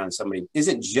attack on somebody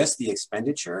isn't just the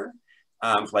expenditure,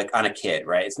 like on a kid,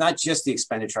 right? It's not just the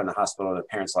expenditure on the hospital or the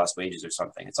parents lost wages or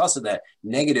something. It's also the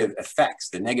negative effects,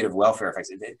 the negative welfare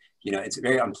effects. You know, it's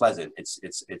very unpleasant. It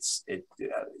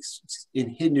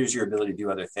hinders your ability to do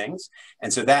other things.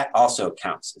 And so that also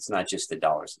counts. It's not just the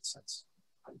dollars and cents.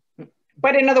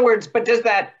 But in other words,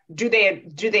 do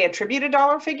they attribute a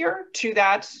dollar figure to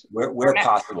that? Where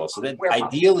possible. So that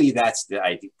ideally that's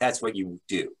what you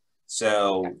do.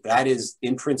 So that is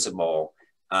in principle,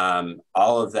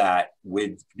 all of that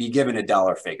would be given a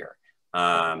dollar figure.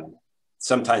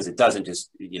 Sometimes it doesn't,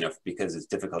 just, you know, because it's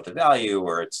difficult to value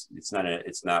or it's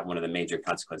not one of the major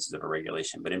consequences of a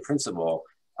regulation. But in principle,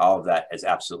 all of that is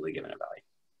absolutely given a value.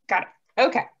 Got it.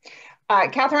 Okay.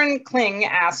 Catherine Kling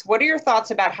asks, what are your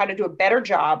thoughts about how to do a better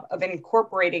job of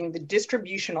incorporating the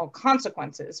distributional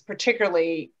consequences,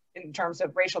 particularly in terms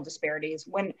of racial disparities,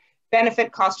 when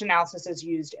benefit cost analysis is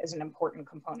used as an important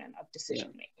component of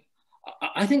decision making?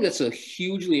 I think that's a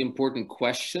hugely important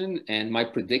question. And my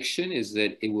prediction is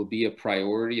that it will be a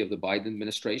priority of the Biden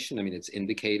administration. I mean, it's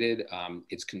indicated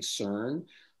its concern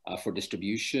for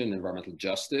distribution, environmental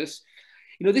justice.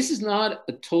 You know, this is not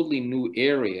a totally new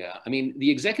area. I mean, the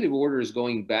executive orders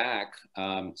going back,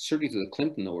 certainly to the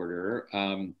Clinton order,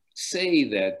 say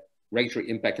that regulatory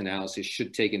impact analysis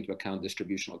should take into account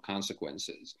distributional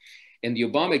consequences. And the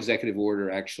Obama executive order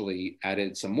actually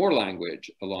added some more language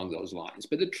along those lines.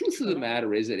 But the truth of the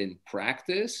matter is that in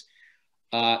practice,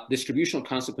 distributional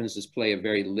consequences play a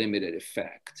very limited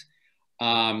effect.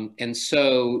 And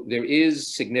so there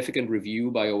is significant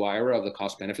review by OIRA of the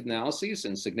cost benefit analyses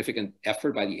and significant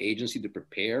effort by the agency to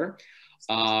prepare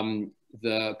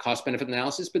the cost benefit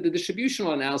analysis, but the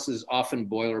distributional analysis is often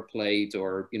boilerplate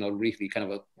or, you know, really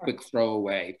kind of a quick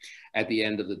throwaway at the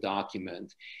end of the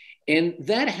document. And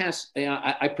that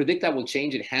I predict that will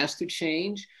change. It has to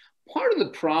change. Part of the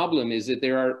problem is that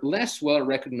there are less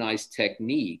well-recognized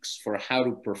techniques for how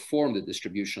to perform the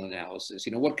distributional analysis.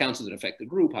 You know, what counts as an affected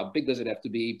group? How big does it have to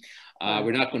be?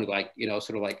 We're not going to, like, you know,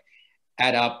 sort of like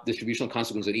add up distributional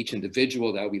consequences of each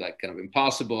individual. That would be like kind of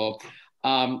impossible.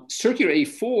 Circular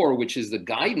A4, which is the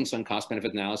guidance on cost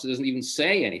benefit analysis, doesn't even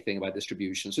say anything about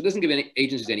distribution. So it doesn't give any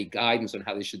agencies any guidance on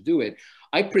how they should do it.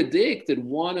 I predict that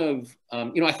one of,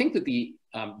 you know, I think that the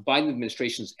Biden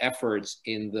administration's efforts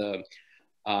in the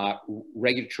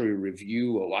regulatory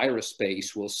review OIRA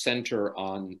space will center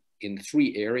in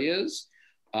three areas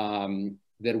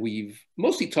that we've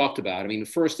mostly talked about. I mean, the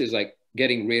first is like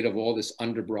getting rid of all this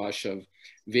underbrush of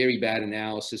very bad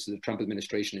analysis that the Trump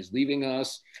administration is leaving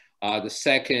us. The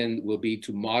second will be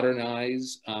to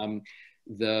modernize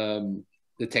the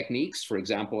the techniques, for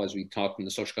example, as we talked in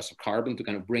the social cost of carbon, to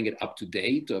kind of bring it up to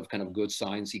date of kind of good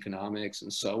science, economics,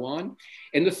 and so on.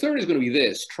 And the third is going to be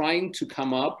this, trying to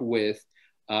come up with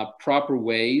proper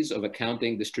ways of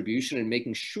accounting distribution and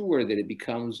making sure that it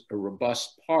becomes a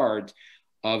robust part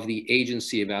of the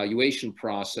agency evaluation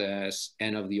process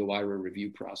and of the OIRA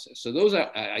review process. So those are,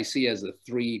 I see as the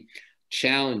three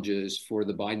challenges for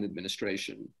the Biden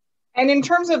administration. And in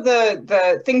terms of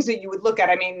the things that you would look at,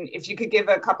 I mean, if you could give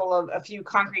a few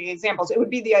concrete examples, it would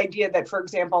be the idea that, for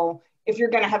example, if you're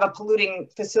going to have a polluting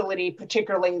facility,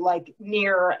 particularly like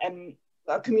near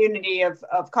a community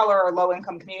of color or low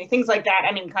income community, things like that,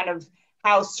 I mean, kind of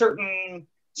how certain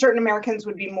Americans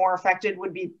would be more affected,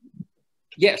 would be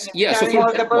yes, yeah. So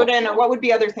more of the burden, or what would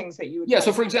be other things that you would? Yeah.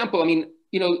 So for example, I mean,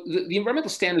 you know, the environmental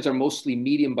standards are mostly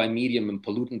medium by medium and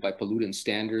pollutant by pollutant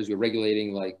standards. We're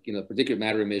regulating, like, you know, particulate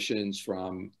matter emissions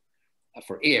from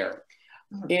for air.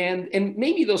 Mm-hmm. And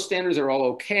maybe those standards are all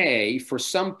okay for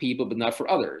some people, but not for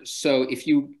others. So if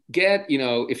you get, you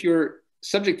know, if you're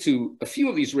subject to a few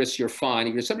of these risks, you're fine.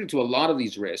 If you're subject to a lot of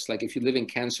these risks, like if you live in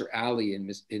Cancer Alley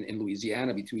in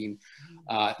Louisiana between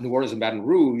New Orleans and Baton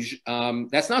Rouge,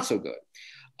 that's not so good.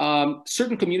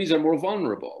 Certain communities are more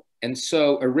vulnerable. And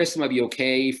so a risk that might be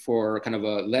okay for kind of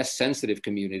a less sensitive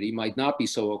community might not be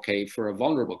so okay for a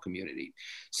vulnerable community.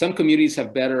 Some communities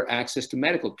have better access to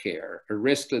medical care. A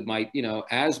risk that might, you know,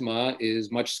 asthma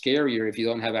is much scarier if you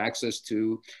don't have access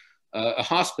to a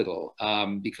hospital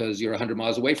because you're 100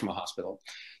 miles away from a hospital.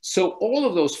 So all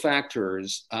of those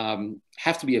factors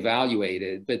have to be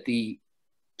evaluated, but the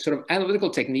sort of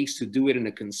analytical techniques to do it in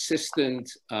a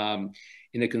consistent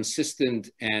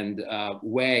and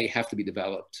way have to be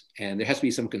developed, and there has to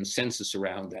be some consensus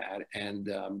around that, and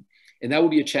that will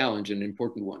be a challenge and an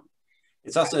important one.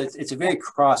 It's also it's a very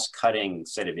cross-cutting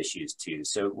set of issues too.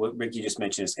 So what Ricky just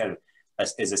mentioned is kind of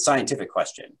is a scientific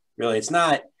question. Really, it's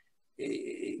not.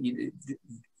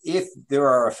 If there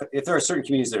are certain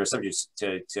communities that are subject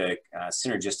to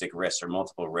synergistic risks or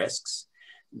multiple risks,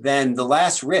 then the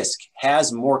last risk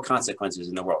has more consequences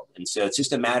in the world. And so it's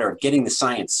just a matter of getting the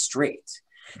science straight.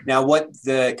 Now, what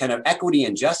the kind of equity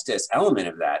and justice element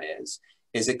of that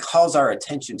is it calls our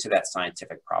attention to that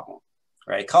scientific problem,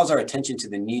 right? It calls our attention to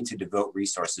the need to devote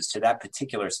resources to that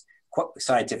particular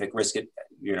scientific risk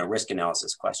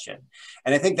analysis question.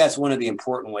 And I think that's one of the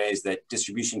important ways that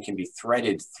distribution can be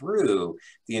threaded through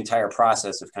the entire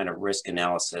process of kind of risk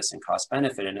analysis and cost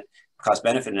benefit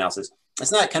analysis.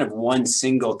 It's not kind of one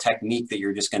single technique that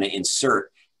you're just going to insert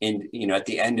in, you know, at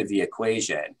the end of the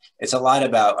equation. It's a lot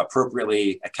about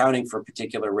appropriately accounting for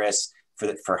particular risks,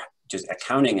 for just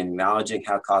accounting and acknowledging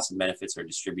how costs and benefits are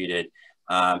distributed,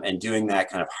 and doing that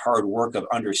kind of hard work of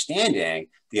understanding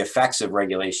the effects of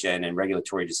regulation and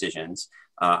regulatory decisions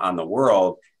on the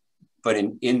world, but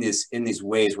in these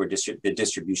ways where the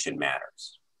distribution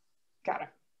matters. Got it.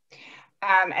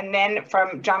 And then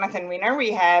from Jonathan Wiener,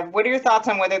 we have, what are your thoughts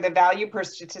on whether the value per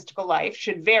statistical life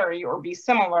should vary or be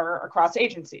similar across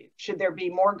agencies? Should there be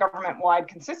more government-wide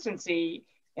consistency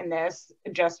in this,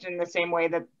 just in the same way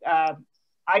that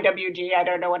IWG, I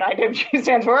don't know what IWG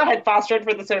stands for, had fostered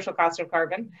for the social cost of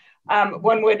carbon?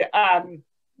 One would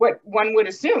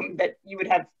assume that you would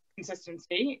have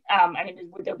consistency. I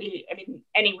mean, would there be,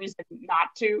 any reason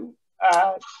not to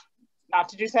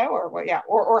do so, or what? Yeah,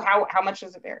 or how much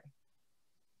does it vary?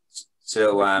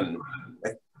 So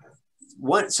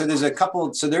so there's a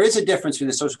couple. So there is a difference between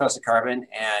the social cost of carbon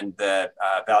and the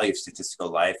value of statistical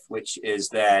life, which is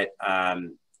that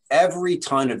every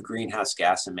ton of greenhouse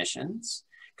gas emissions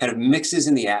kind of mixes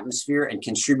in the atmosphere and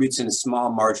contributes in a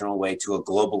small marginal way to a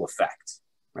global effect,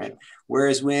 right?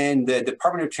 Whereas when the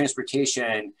Department of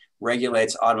Transportation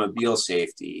regulates automobile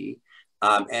safety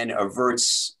and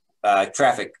averts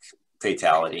traffic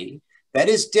fatality, that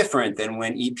is different than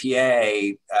when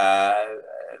EPA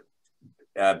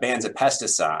bans a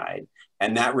pesticide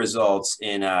and that results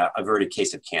in a averted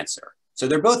case of cancer. So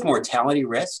they're both mortality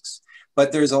risks,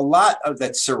 but there's a lot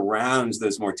that surrounds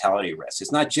those mortality risks.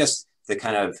 It's not just the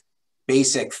kind of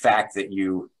basic fact that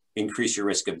you increase your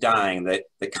risk of dying, that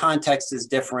the context is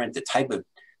different, the type of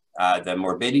the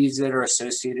morbidities that are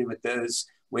associated with those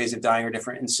ways of dying are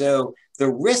different. And so the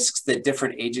risks that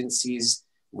different agencies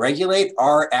regulate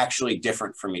are actually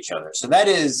different from each other. So that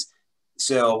is,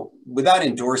 so without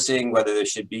endorsing whether there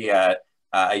should be a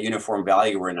uniform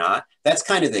value or not, that's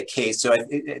kind of the case. So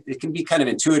it can be kind of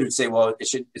intuitive to say, well,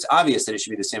 it's obvious that it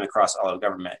should be the same across all of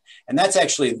government. And that's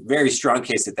actually a very strong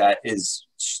case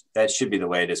that should be the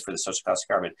way it is for the social cost of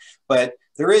carbon. But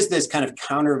there is this kind of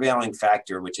countervailing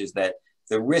factor, which is that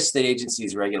the risks that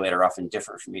agencies regulate are often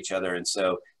different from each other. And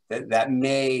so that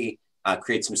may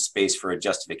create some space for a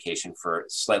justification for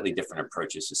slightly different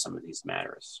approaches to some of these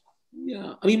matters.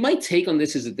 Yeah, I mean, my take on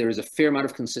this is that there is a fair amount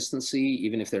of consistency,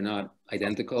 even if they're not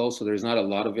identical. So there's not a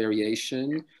lot of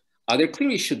variation. There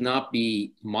clearly should not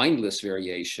be mindless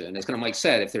variation. As kind of Mike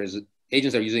said, if there's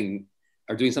agents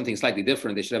are doing something slightly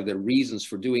different, they should have their reasons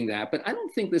for doing that. But I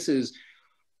don't think this is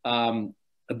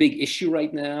a big issue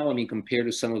right now. I mean, compared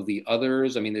to some of the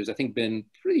others, I mean, there's, I think, been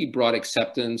pretty broad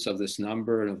acceptance of this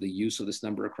number and of the use of this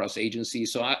number across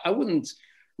agencies. So I wouldn't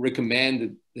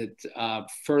recommend that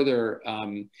further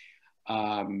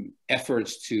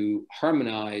efforts to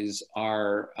harmonize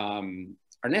are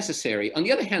necessary. On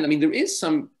the other hand, I mean, there is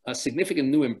some significant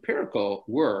new empirical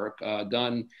work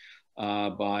done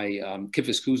by Kip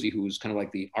Viscusi, who's kind of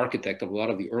like the architect of a lot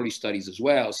of the early studies as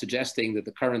well, suggesting that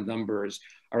the current numbers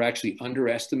are actually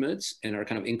underestimates and are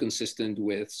kind of inconsistent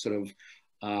with sort of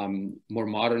more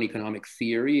modern economic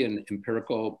theory and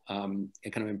empirical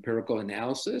empirical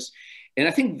analysis. And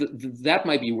I think that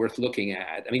might be worth looking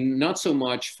at. I mean, not so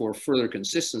much for further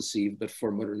consistency, but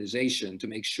for modernization to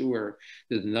make sure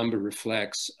that the number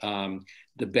reflects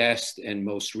the best and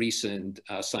most recent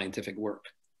scientific work.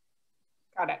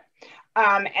 Got it.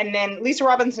 And then Lisa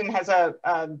Robinson has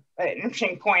an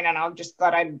interesting point, and I'll just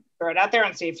thought I'd throw it out there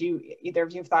and see if either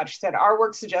of you have thought. She said, our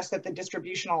work suggests that the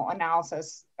distributional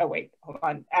analysis, to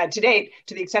date,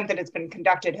 to the extent that it's been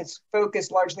conducted, has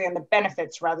focused largely on the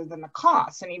benefits rather than the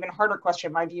costs. And even harder question,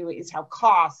 in my view, is how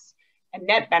costs and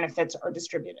net benefits are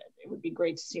distributed. It would be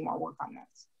great to see more work on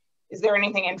this. Is there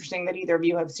anything interesting that either of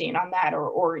you have seen on that,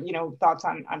 or thoughts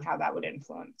on how that would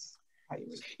influence?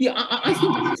 Yeah, I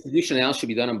think the distribution analysis should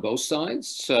be done on both sides.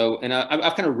 So, and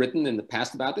I've kind of written in the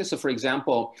past about this. So, for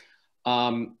example,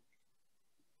 the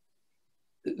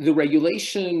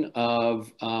regulation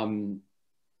of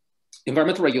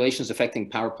environmental regulations affecting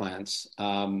power plants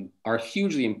are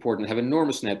hugely important, have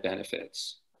enormous net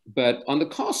benefits. But on the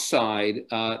cost side,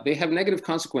 they have negative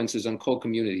consequences on coal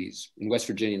communities in West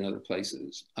Virginia and other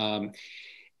places.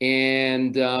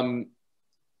 And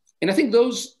I think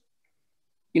those,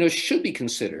 should be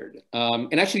considered.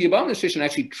 And actually, the Obama administration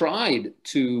actually tried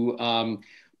to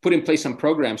put in place some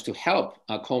programs to help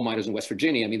coal miners in West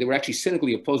Virginia. I mean, they were actually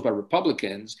cynically opposed by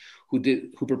Republicans who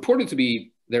purported to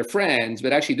be their friends,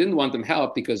 but actually didn't want them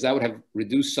help because that would have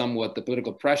reduced somewhat the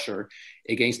political pressure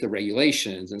against the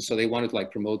regulations. And so they wanted to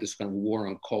like promote this kind of war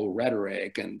on coal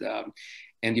rhetoric, and the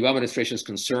Obama administration's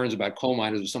concerns about coal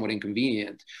miners were somewhat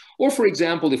inconvenient. Or for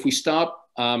example, if we stop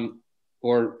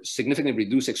or significantly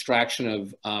reduce extraction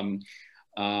of,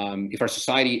 if our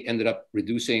society ended up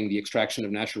reducing the extraction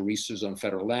of natural resources on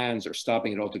federal lands or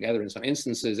stopping it altogether in some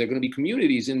instances, there are going to be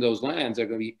communities in those lands that are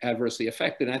going to be adversely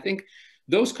affected. And I think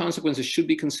those consequences should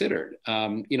be considered.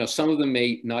 Some of them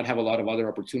may not have a lot of other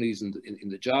opportunities in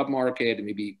the job market, and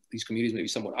maybe these communities may be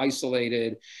somewhat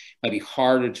isolated, might be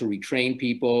harder to retrain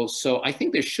people. So I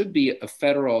think there should be a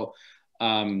federal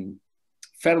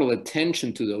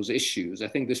attention to those issues. I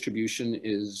think distribution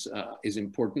is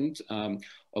important on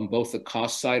both the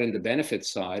cost side and the benefit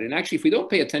side. And actually, if we don't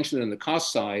pay attention on the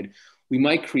cost side, we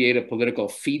might create a political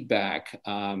feedback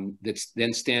that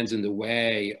then stands in the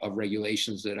way of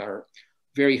regulations that are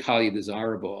very highly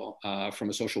desirable from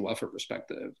a social welfare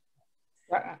perspective.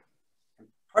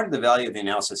 Part of the value of the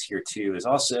analysis here too is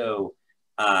also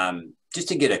just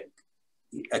to get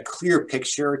a clear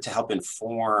picture to help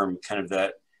inform kind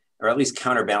of or at least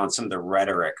counterbalance some of the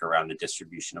rhetoric around the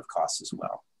distribution of costs as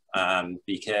well.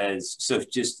 So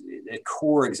just a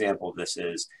core example of this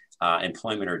is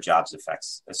employment or jobs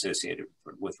effects associated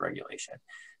with regulation.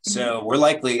 So we're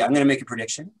likely, I'm going to make a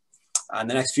prediction. In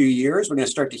the next few years, we're going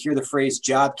to start to hear the phrase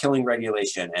job killing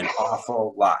regulation an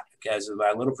awful lot. As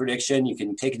my little prediction, you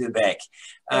can take it to the bank.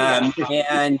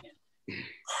 And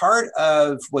part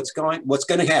of what's going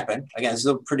to happen, again, this is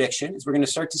a prediction, is we're going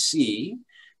to start to see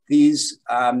these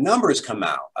numbers come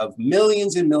out of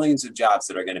millions and millions of jobs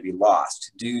that are going to be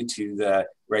lost due to the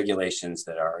regulations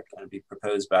that are going to be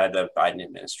proposed by the Biden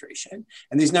administration.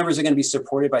 And these numbers are going to be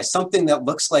supported by something that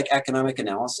looks like economic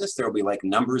analysis. There will be like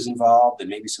numbers involved and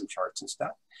maybe some charts and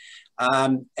stuff.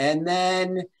 And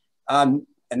then I'm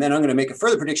going to make a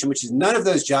further prediction, which is none of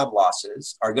those job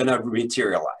losses are going to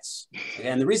materialize.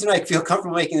 And the reason I feel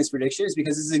comfortable making this prediction is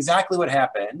because this is exactly what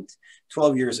happened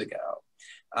 12 years ago.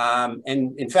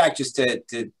 And in fact, just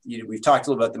we've talked a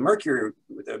little about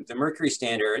the Mercury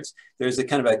standards. There's a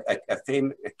kind of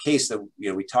a case that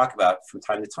we talk about from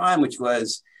time to time, which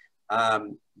was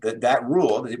that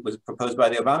rule that was proposed by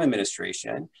the Obama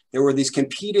administration. There were these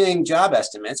competing job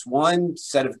estimates. One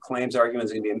set of claims arguing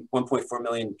is going to be 1.4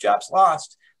 million jobs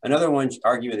lost. Another one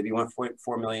arguing to be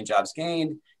 1.4 million jobs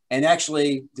gained. And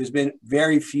actually, there's been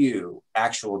very few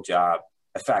actual job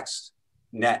effects,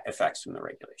 net effects from the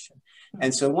regulation.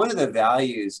 And so one of the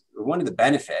values, or one of the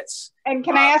benefits. And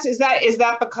can I ask, is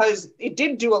that because it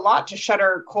did do a lot to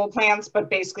shutter coal plants, but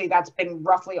basically that's been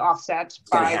roughly offset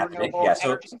by renewable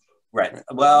energy? Right.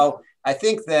 Well, I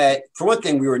think that for one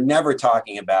thing, we were never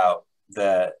talking about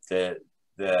the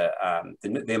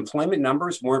employment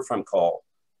numbers weren't from coal.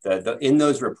 In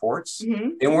those reports,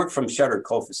 they weren't from shuttered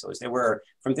coal facilities. They were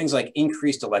from things like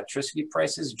increased electricity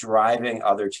prices driving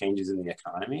other changes in the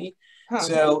economy.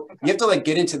 So you have to like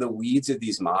get into the weeds of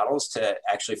these models to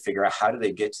actually figure out how do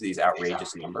they get to these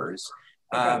outrageous numbers.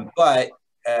 But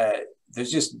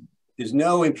there's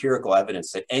no empirical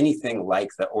evidence that anything like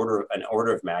an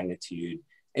order of magnitude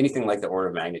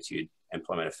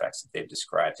employment effects that they've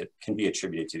described can be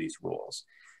attributed to these rules.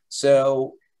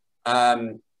 So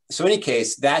in any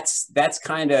case, but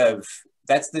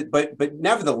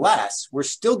nevertheless, we're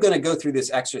still going to go through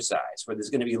this exercise where there's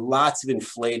going to be lots of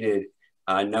inflated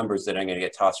numbers that are going to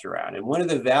get tossed around. And one of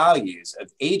the values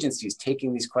of agencies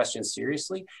taking these questions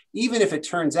seriously, even if it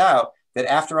turns out that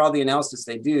after all the analysis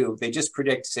they do, they just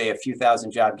predict, say, a few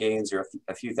thousand job gains or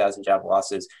a few thousand job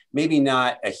losses, maybe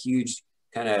not a huge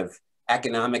kind of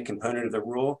economic component of the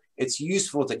rule, it's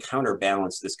useful to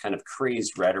counterbalance this kind of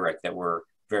crazed rhetoric that we're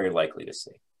very likely to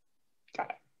see. Got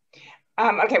it.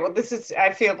 Okay, well,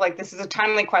 I feel like this is a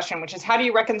timely question, which is how do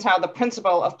you reconcile the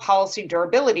principle of policy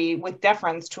durability with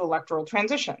deference to electoral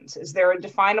transitions? Is there a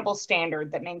definable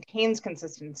standard that maintains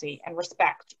consistency and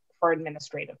respect for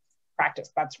administrative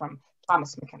practice? That's from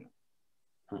Thomas McKinnon.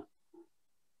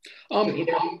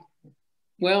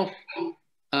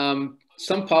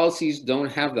 Some policies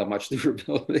don't have that much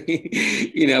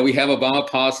durability. We have Obama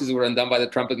policies that were undone by the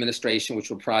Trump administration, which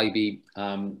will probably be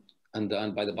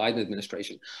undone by the Biden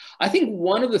administration. I think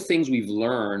one of the things we've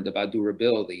learned about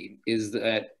durability is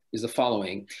the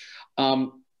following.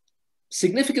 The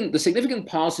significant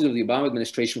policies of the Obama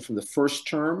administration from the first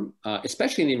term,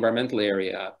 especially in the environmental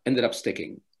area, ended up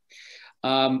sticking.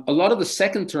 A lot of the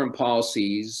second term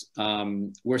policies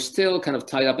were still kind of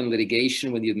tied up in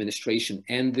litigation when the administration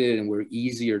ended and were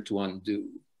easier to undo.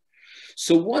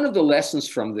 So one of the lessons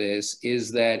from this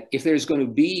is that if there's going to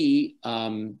be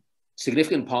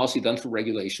significant policy done through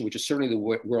regulation, which is certainly the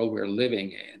world we're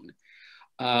living in,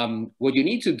 what you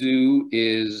need to do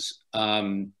is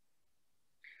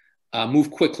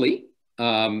move quickly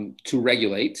to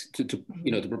regulate, to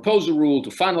propose a rule, to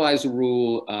finalize a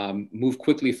rule, move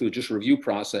quickly through just a review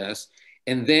process,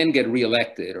 and then get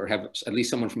reelected or have at least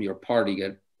someone from your party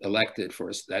get elected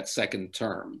for that second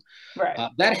term. Right.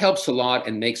 That helps a lot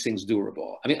and makes things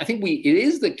durable. I mean, I think it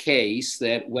is the case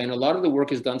that when a lot of the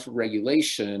work is done through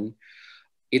regulation,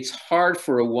 it's hard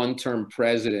for a one-term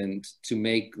president to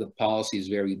make the policies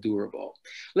very durable.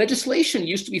 Legislation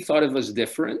used to be thought of as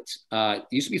different,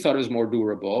 used to be thought of as more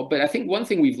durable, but I think one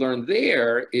thing we've learned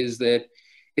there is that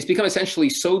it's become essentially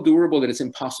so durable that it's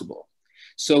impossible.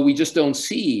 So we just don't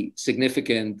see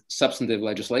significant substantive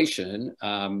legislation.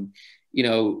 In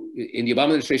the Obama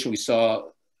administration, we saw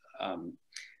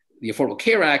the Affordable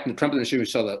Care Act, and the Trump administration, we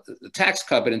saw the tax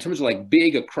cut, but in terms of like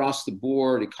big across the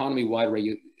board,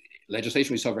 economy-wide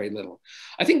legislation, we saw very little.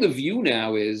 I think the view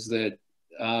now is that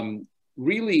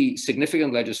really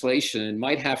significant legislation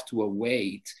might have to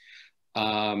await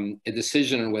a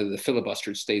decision on whether the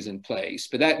filibuster stays in place.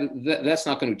 But that's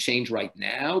not going to change right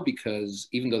now, because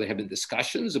even though there have been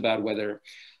discussions about whether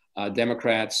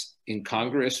Democrats in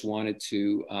Congress wanted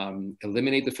to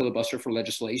eliminate the filibuster for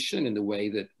legislation in the way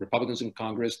that Republicans in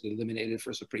Congress eliminated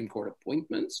for Supreme Court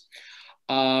appointments,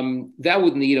 that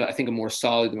would need, I think, a more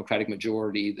solid Democratic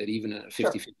majority that even a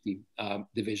 50-50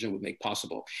 division would make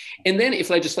possible. And then if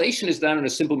legislation is done in a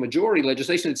simple majority,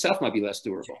 legislation itself might be less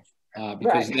durable,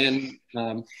 because then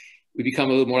we become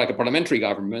a little more like a parliamentary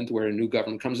government where a new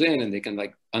government comes in and they can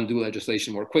like undo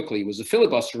legislation more quickly. It was a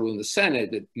filibuster rule in the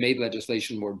Senate that made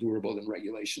legislation more durable than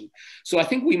regulation. So I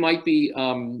think we might be,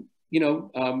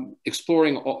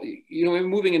 exploring,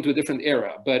 moving into a different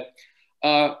era, but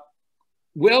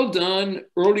well done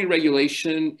early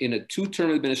regulation in a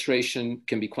two-term administration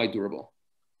can be quite durable.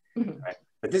 Right.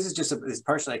 But this is just it's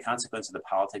partially a consequence of the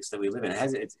politics that we live in.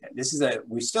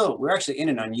 We're actually in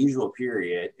an unusual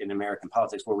period in American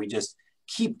politics where we just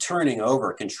keep turning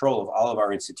over control of all of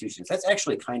our institutions. That's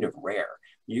actually kind of rare.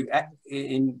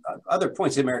 In other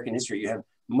points in American history, you have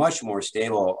much more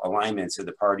stable alignments of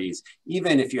the parties.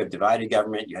 Even if you have divided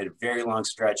government, you had a very long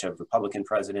stretch of Republican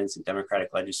presidents and Democratic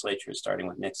legislatures, starting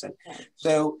with Nixon.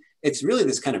 So it's really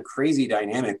this kind of crazy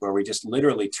dynamic where we just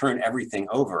literally turn everything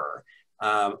over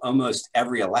almost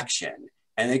every election.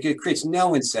 And it creates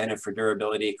no incentive for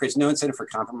durability. It creates no incentive for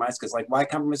compromise, because like, why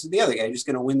compromise with the other guy? You're just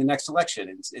going to win the next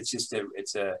election.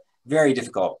 It's a very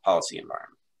difficult policy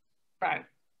environment. Right.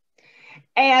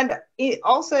 And it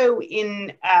also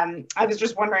I was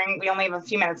just wondering, we only have a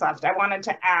few minutes left. I wanted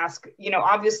to ask,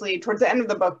 obviously towards the end of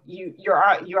the book,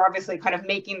 you're obviously kind of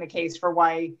making the case for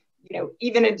why,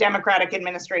 even a Democratic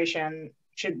administration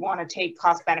should want to take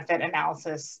cost benefit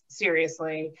analysis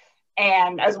seriously.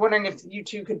 And I was wondering if you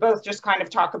two could both just kind of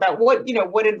talk about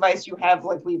what advice you have,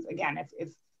 like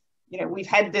if we've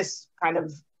had this kind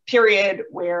of period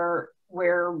where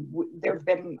there've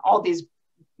been all these,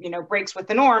 breaks with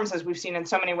the norms, as we've seen in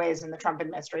so many ways in the Trump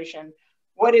administration.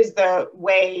 What is the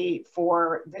way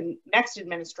for the next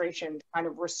administration to kind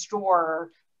of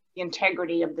restore the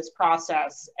integrity of this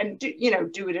process and do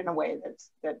it in a way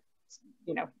that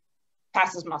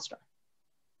passes muster?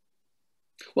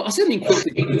 Well, I'll say something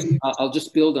quickly. I'll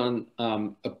just build on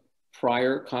a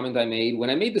prior comment I made. When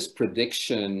I made this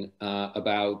prediction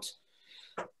about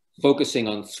focusing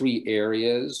on 3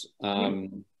 areas,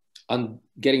 on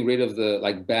getting rid of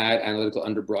the bad analytical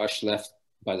underbrush left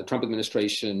by the Trump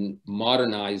administration,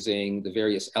 modernizing the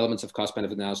various elements of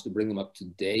cost-benefit analysis to bring them up to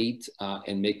date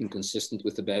and make them consistent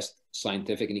with the best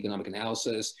scientific and economic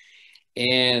analysis,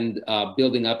 and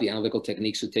building up the analytical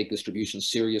techniques to take distribution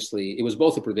seriously. It was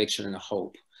both a prediction and a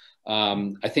hope.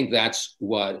 I think that's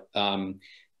what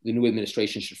the new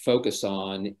administration should focus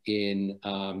on in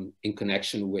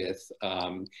connection with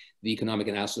the economic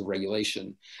analysis of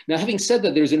regulation. Now, having said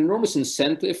that, there's an enormous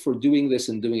incentive for doing this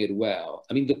and doing it well.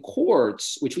 I mean, the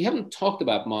courts, which we haven't talked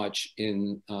about much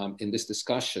in this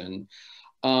discussion,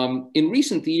 in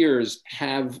recent years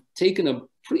have taken a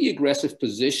pretty aggressive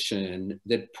position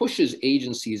that pushes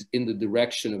agencies in the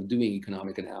direction of doing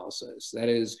economic analysis. That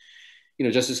is,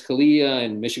 Justice Scalia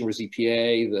in Michigan vs.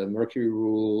 EPA, the Mercury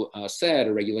Rule said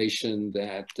a regulation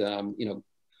that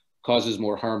causes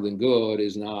more harm than good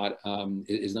is not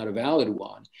a valid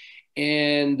one,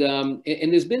 and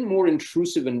there's been more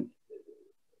intrusive and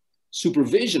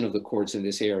supervision of the courts in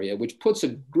this area, which puts a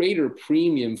greater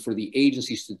premium for the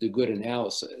agencies to do good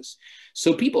analysis.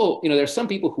 So people, there are some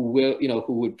people who will,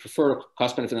 who would prefer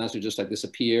cost-benefit analysis to just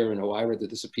disappear and OIRA to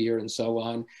disappear and so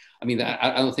on. I mean,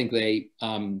 I don't think they,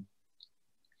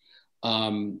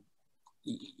 that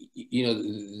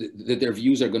their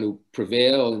views are going to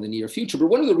prevail in the near future. But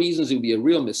one of the reasons it would be a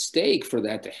real mistake for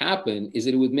that to happen is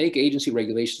that it would make agency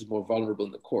regulations more vulnerable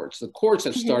in the courts. The courts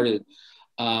have started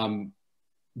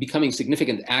becoming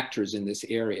significant actors in this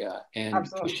area and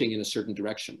Absolutely. pushing in a certain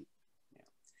direction.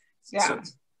 Yeah. So,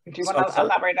 do you want to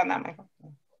elaborate on that, Michael?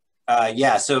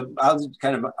 Yeah, so I'll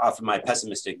kind of offer my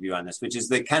pessimistic view on this, which is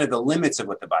the kind of the limits of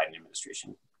what the Biden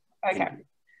administration can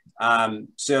do.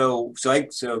 So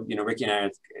Ricky and I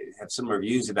have similar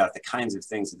views about the kinds of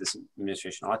things that this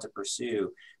administration ought to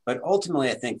pursue. But ultimately,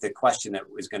 I think the question that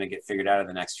is going to get figured out in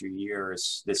the next few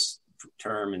years, this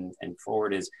term and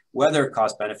forward, is whether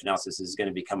cost-benefit analysis is going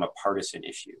to become a partisan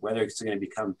issue, whether it's going to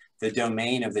become the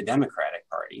domain of the Democratic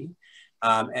Party,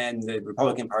 and the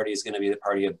Republican Party is going to be the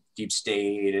party of deep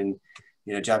state and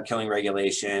job-killing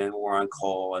regulation and war on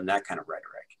coal and that kind of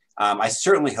rhetoric. I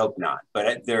certainly hope not,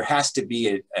 but there has to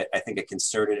be, I think, a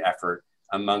concerted effort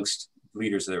amongst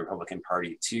leaders of the Republican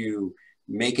Party to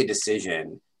make a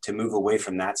decision to move away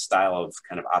from that style of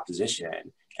kind of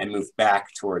opposition and move back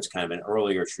towards kind of an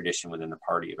earlier tradition within the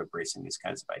party of embracing these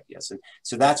kinds of ideas. And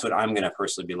so that's what I'm going to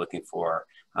personally be looking for.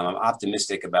 I'm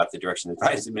optimistic about the direction the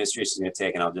Biden administration is going to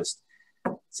take, and I'll just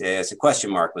say it's a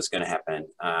question mark what's going to happen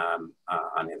on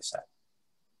the other side.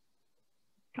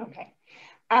 Okay.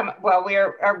 Well,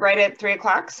 we're right at 3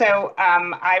 o'clock. So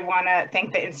I want to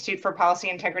thank the Institute for Policy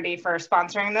Integrity for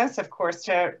sponsoring this, of course,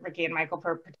 to Ricky and Michael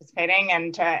for participating,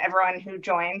 and to everyone who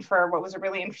joined for what was a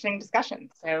really interesting discussion.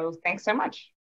 So thanks so much.